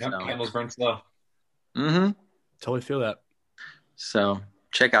 Yep, candles burn slow. Mm-hmm. Totally feel that. So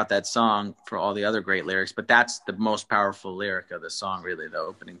check out that song for all the other great lyrics, but that's the most powerful lyric of the song, really, the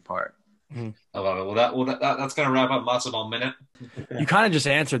opening part. Mm-hmm. I love it. Well, that's going to wrap up Matzo Ball Minute. You kind of just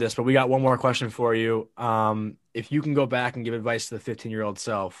answered this, but we got one more question for you. If you can go back and give advice to the 15-year-old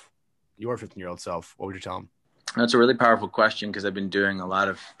self, your 15-year-old self, what would you tell him? That's a really powerful question because I've been doing a lot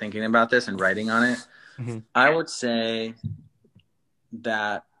of thinking about this and writing on it. Mm-hmm. I would say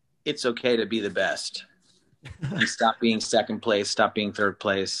that it's okay to be the best and stop being second place, stop being third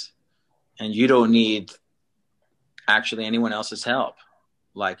place. And you don't need actually anyone else's help.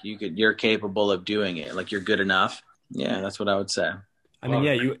 Like you're capable of doing it. Like you're good enough. Yeah, that's what I would say. I mean,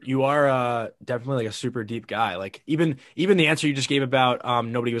 yeah, you are definitely like a super deep guy. Like even the answer you just gave about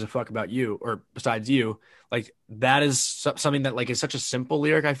nobody gives a fuck about you or besides you, like that is something that like is such a simple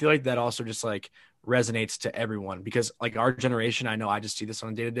lyric. I feel like that also just like resonates to everyone because like our generation, I know I just see this on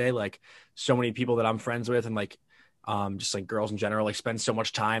a day to day, like so many people that I'm friends with and like just like girls in general, like spend so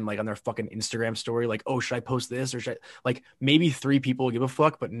much time like on their fucking Instagram story, like, oh, should I post this or should I, like maybe 3 people give a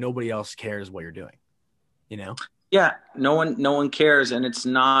fuck, but nobody else cares what you're doing, you know? Yeah, no one cares, and it's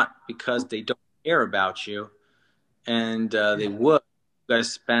not because they don't care about you, and they would. You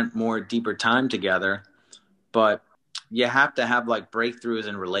guys spent more deeper time together, but you have to have like breakthroughs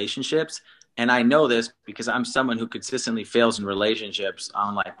in relationships. And I know this because I'm someone who consistently fails in relationships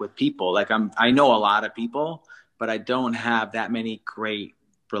on like with people. Like I know a lot of people, but I don't have that many great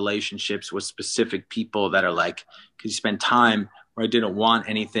relationships with specific people that are like, because you spend time where I didn't want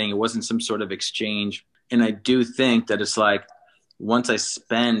anything. It wasn't some sort of exchange. And I do think that it's like once I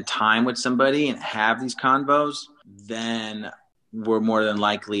spend time with somebody and have these convos, then we're more than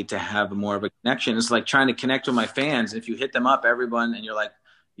likely to have more of a connection. It's like trying to connect with my fans. If you hit them up, everyone, and you're like,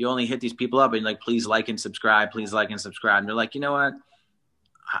 you only hit these people up and like, please like and subscribe, please like and subscribe. And they're like, you know what?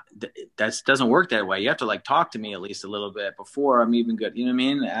 That doesn't work that way. You have to like talk to me at least a little bit before I'm even good. You know what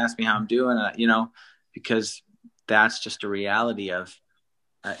I mean? Ask me how I'm doing, you know, because that's just a reality of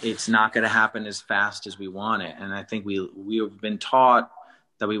it's not going to happen as fast as we want it. And I think we have been taught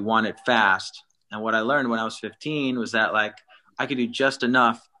that we want it fast. And what I learned when I was 15 was that like I could do just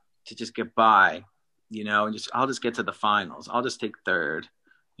enough to just get by, you know, and I'll just get to the finals. I'll just take third.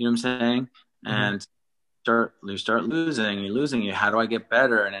 You know what I'm saying? Mm-hmm. And you start losing. How do I get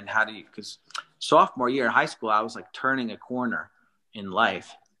better? And then because sophomore year in high school, I was like turning a corner in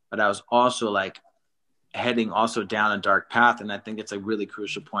life, but I was also like heading also down a dark path. And I think it's a really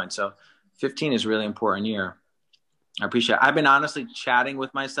crucial point. So 15 is a really important year. I appreciate it. I've been honestly chatting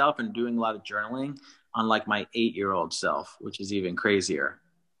with myself and doing a lot of journaling on like my 8-year-old self, which is even crazier.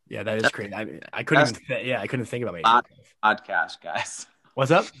 Yeah, that is crazy. I mean, I couldn't think about my podcast, guys.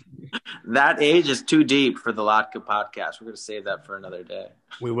 What's up? That age is too deep for the Latke podcast. We're going to save that for another day.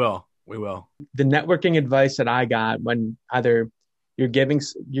 We will. The networking advice that I got when either you're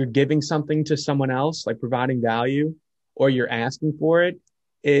giving something to someone else, like providing value, or you're asking for it,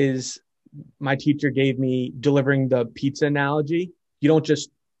 is my teacher gave me delivering the pizza analogy. You don't just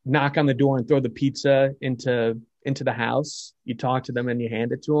knock on the door and throw the pizza into the house. You talk to them and you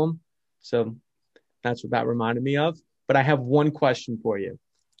hand it to them. So that's what that reminded me of. But I have one question for you,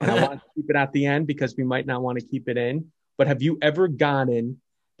 and I want to keep it at the end because we might not want to keep it in. But have you ever gotten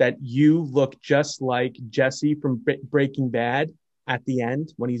that you look just like Jesse from Breaking Bad at the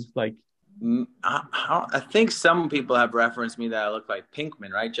end when he's like? I think some people have referenced me that I look like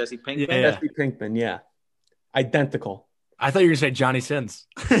Pinkman, right? Jesse Pinkman? Yeah. Jesse Pinkman, yeah. Identical. I thought you were going to say Johnny Sins.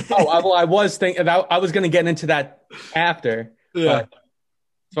 I was thinking about, I was going to get into that after. Yeah.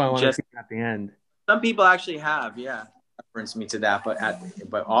 So I want to keep it at the end. Some people actually have, yeah. reference me to that,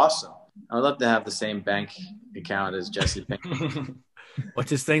 but awesome. I would love to have the same bank account as Jesse Pinkman. What's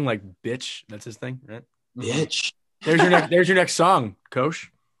his thing? Like bitch. That's his thing, right? Bitch. There's your next song,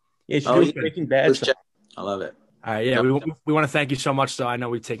 Coach. Yeah, she's Oh, doing yeah. Breaking Bad stuff. I love it. All right, yeah, we want to thank you so much. So I know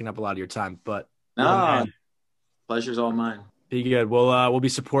we've taken up a lot of your time, but No, pleasure's all mine. be good. We'll be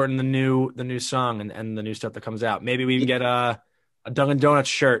supporting the new song and the new stuff that comes out. Maybe we can get a Dunkin' Donuts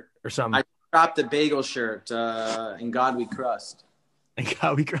shirt or something. I dropped the bagel shirt. In God We Crust. And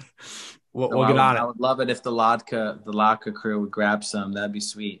God, we'll So get on I it. would love it if the Latke crew would grab some. That'd be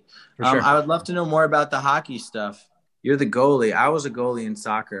sweet. For sure. I would love to know more about the hockey stuff. You're the goalie. I was a goalie in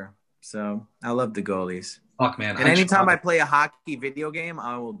soccer, so I love the goalies. Fuck, man. And anytime I play a hockey video game,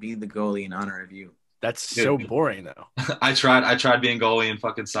 I will be the goalie in honor of you. That's so boring though. I tried being goalie in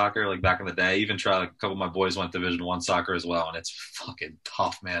fucking soccer like back in the day. I even tried, like, a couple of my boys went Division I soccer as well, and it's fucking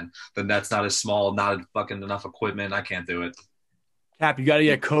tough, man. The net's not as small, not fucking enough equipment. I can't do it. Cap, you got to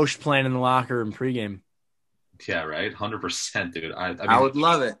get Coach playing in the locker room pregame. Yeah, right. 100%, dude. I mean, I would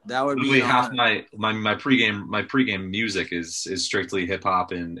love it. That would be literally half my pregame music is strictly hip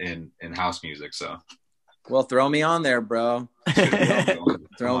hop and house music. So Well, throw me on there, bro.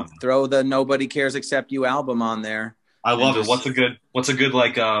 Throw the Nobody Cares Except You album on there. I love it. What's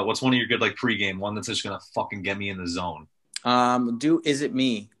one of your good like pregame one that's just gonna fucking get me in the zone? Is It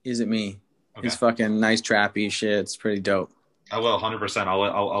Me? Is It Me? Okay. It's fucking nice trappy shit. It's pretty dope. I will, 100%.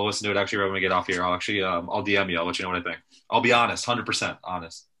 I'll listen to it actually right when we get off here. I'll DM you. I'll let you know what I think. I'll be honest, 100%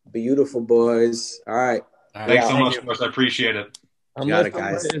 honest. Beautiful boys. All right. Thanks so much, Chris. I appreciate it. I'm Got it,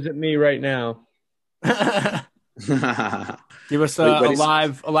 listening guys. to Is It Me right now. Give us a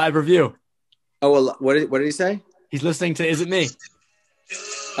live review. Oh, well, what did he say? He's listening to Is It Me?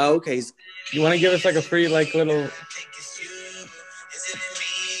 Oh, okay. You want to give us like a free like little?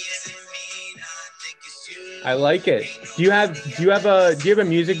 I like it. Do you have a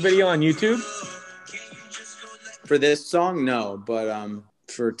music video on YouTube? For this song, no, but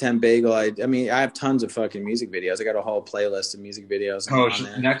for 10 Bagel, I have tons of fucking music videos. I got a whole playlist of music videos. Coach, on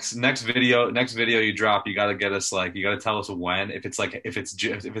there. next video you drop, you gotta get us you gotta tell us when. If it's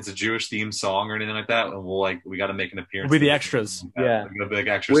a Jewish themed song or anything like that, and we gotta make an appearance. We'll be the extras. Yeah. We're big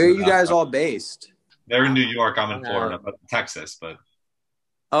extras. Where are you guys all based? They're in New York. I'm in Florida, but Texas. But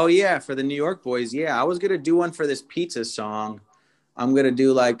Oh yeah, for the New York boys. Yeah, I was gonna do one for this pizza song. I'm gonna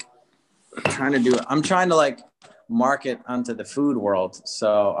do I'm trying to market onto the food world.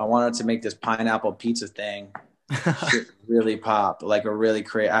 So I wanted to make this pineapple pizza thing really pop, like a really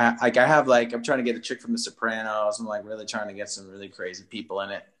crazy. I'm trying to get a chick from The Sopranos. I'm really trying to get some really crazy people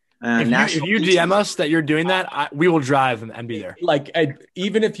in it. If you DM us that you're doing that, we will drive and be there. Like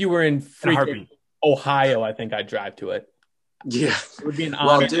even if you were in freaking heartbeat. Ohio, I think I'd drive to it. Yeah, It would be an well,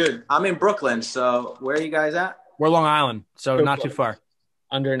 honor. dude, I'm in Brooklyn. So where are you guys at? We're Long Island, so not too far.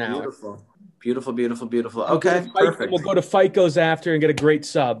 Under an hour. Beautiful. Okay, perfect. We'll go to FICO's after and get a great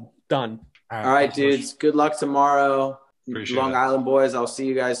sub. Done. All right, dudes. Good luck tomorrow. Appreciate Long it. Island boys. I'll see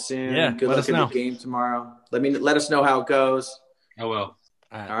you guys soon. Yeah, Good let luck us in know. the game tomorrow. Let us know how it goes. I will. All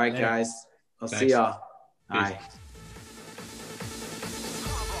right, later. guys. I'll see Thanks. y'all. Bye.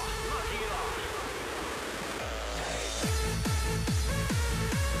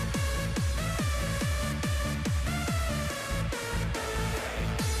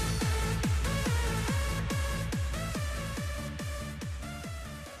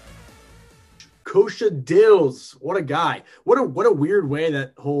 Kosha Dillz, what a guy! What a weird way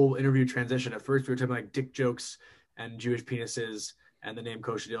that whole interview transitioned. At first, we were talking like dick jokes and Jewish penises and the name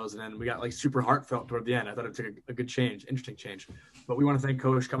Kosha Dillz, and then we got super heartfelt toward the end. I thought it took a good change, interesting change. But we want to thank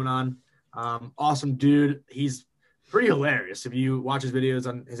Kosh coming on. Awesome dude. He's pretty hilarious. If you watch his videos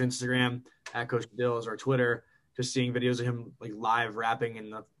on his Instagram at Kosha Dillz or Twitter, just seeing videos of him live rapping in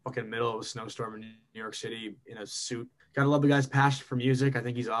the fucking middle of a snowstorm in New York City in a suit. Gotta love the guy's passion for music. I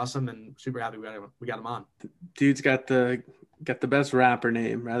think he's awesome and super happy we got him on. Dude's got the best rapper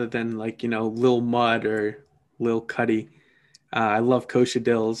name rather than Lil Mud or Lil Cuddy. I love Kosha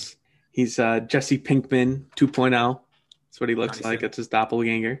Dillz. He's Jesse Pinkman 2.0. That's what he looks Nice. like. It's his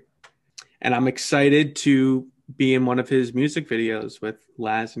doppelganger. And I'm excited to be in one of his music videos with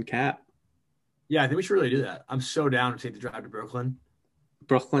Laz and Cap. Yeah, I think we should really do that. I'm so down to take the drive to Brooklyn or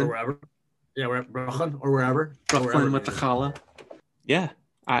Brooklyn wherever. Yeah, we're at Brooklyn or wherever. Brooklyn with the challah. Yeah,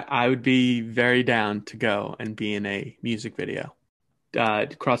 I would be very down to go and be in a music video.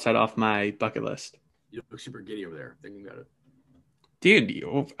 Cross that off my bucket list. You look super giddy over there thinking about it. Dude,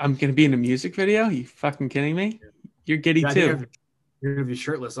 I'm going to be in a music video? You fucking kidding me? You're giddy Yeah, I think too. you're gonna be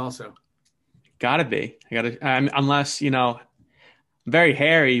shirtless also. Gotta be. Unless, very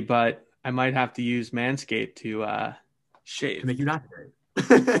hairy, but I might have to use Manscaped to Shave. to make you not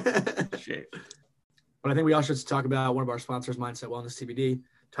shave. Shave. But I think we also should talk about one of our sponsors, Mindset Wellness CBD.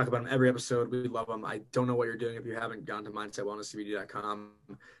 Talk about them every episode. We love them. I don't know what you're doing if you haven't gone to mindsetwellnesscbd.com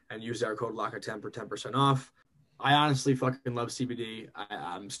and used our code LOCKER10 for 10% off. I honestly fucking love CBD.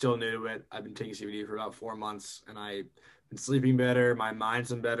 I'm still new to it. I've been taking CBD for about 4 months, and I've been sleeping better. My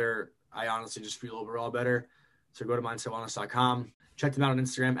mind's been better. I honestly just feel overall better. So go to mindsetwellness.com. Check them out on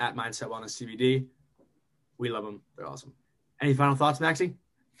Instagram at mindsetwellnesscbd. We love them. They're awesome. Any final thoughts, Maxie?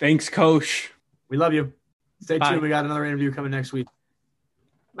 Thanks, Coach. We love you. Stay Bye. tuned. We got another interview coming next week.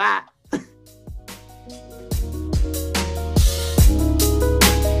 Bye.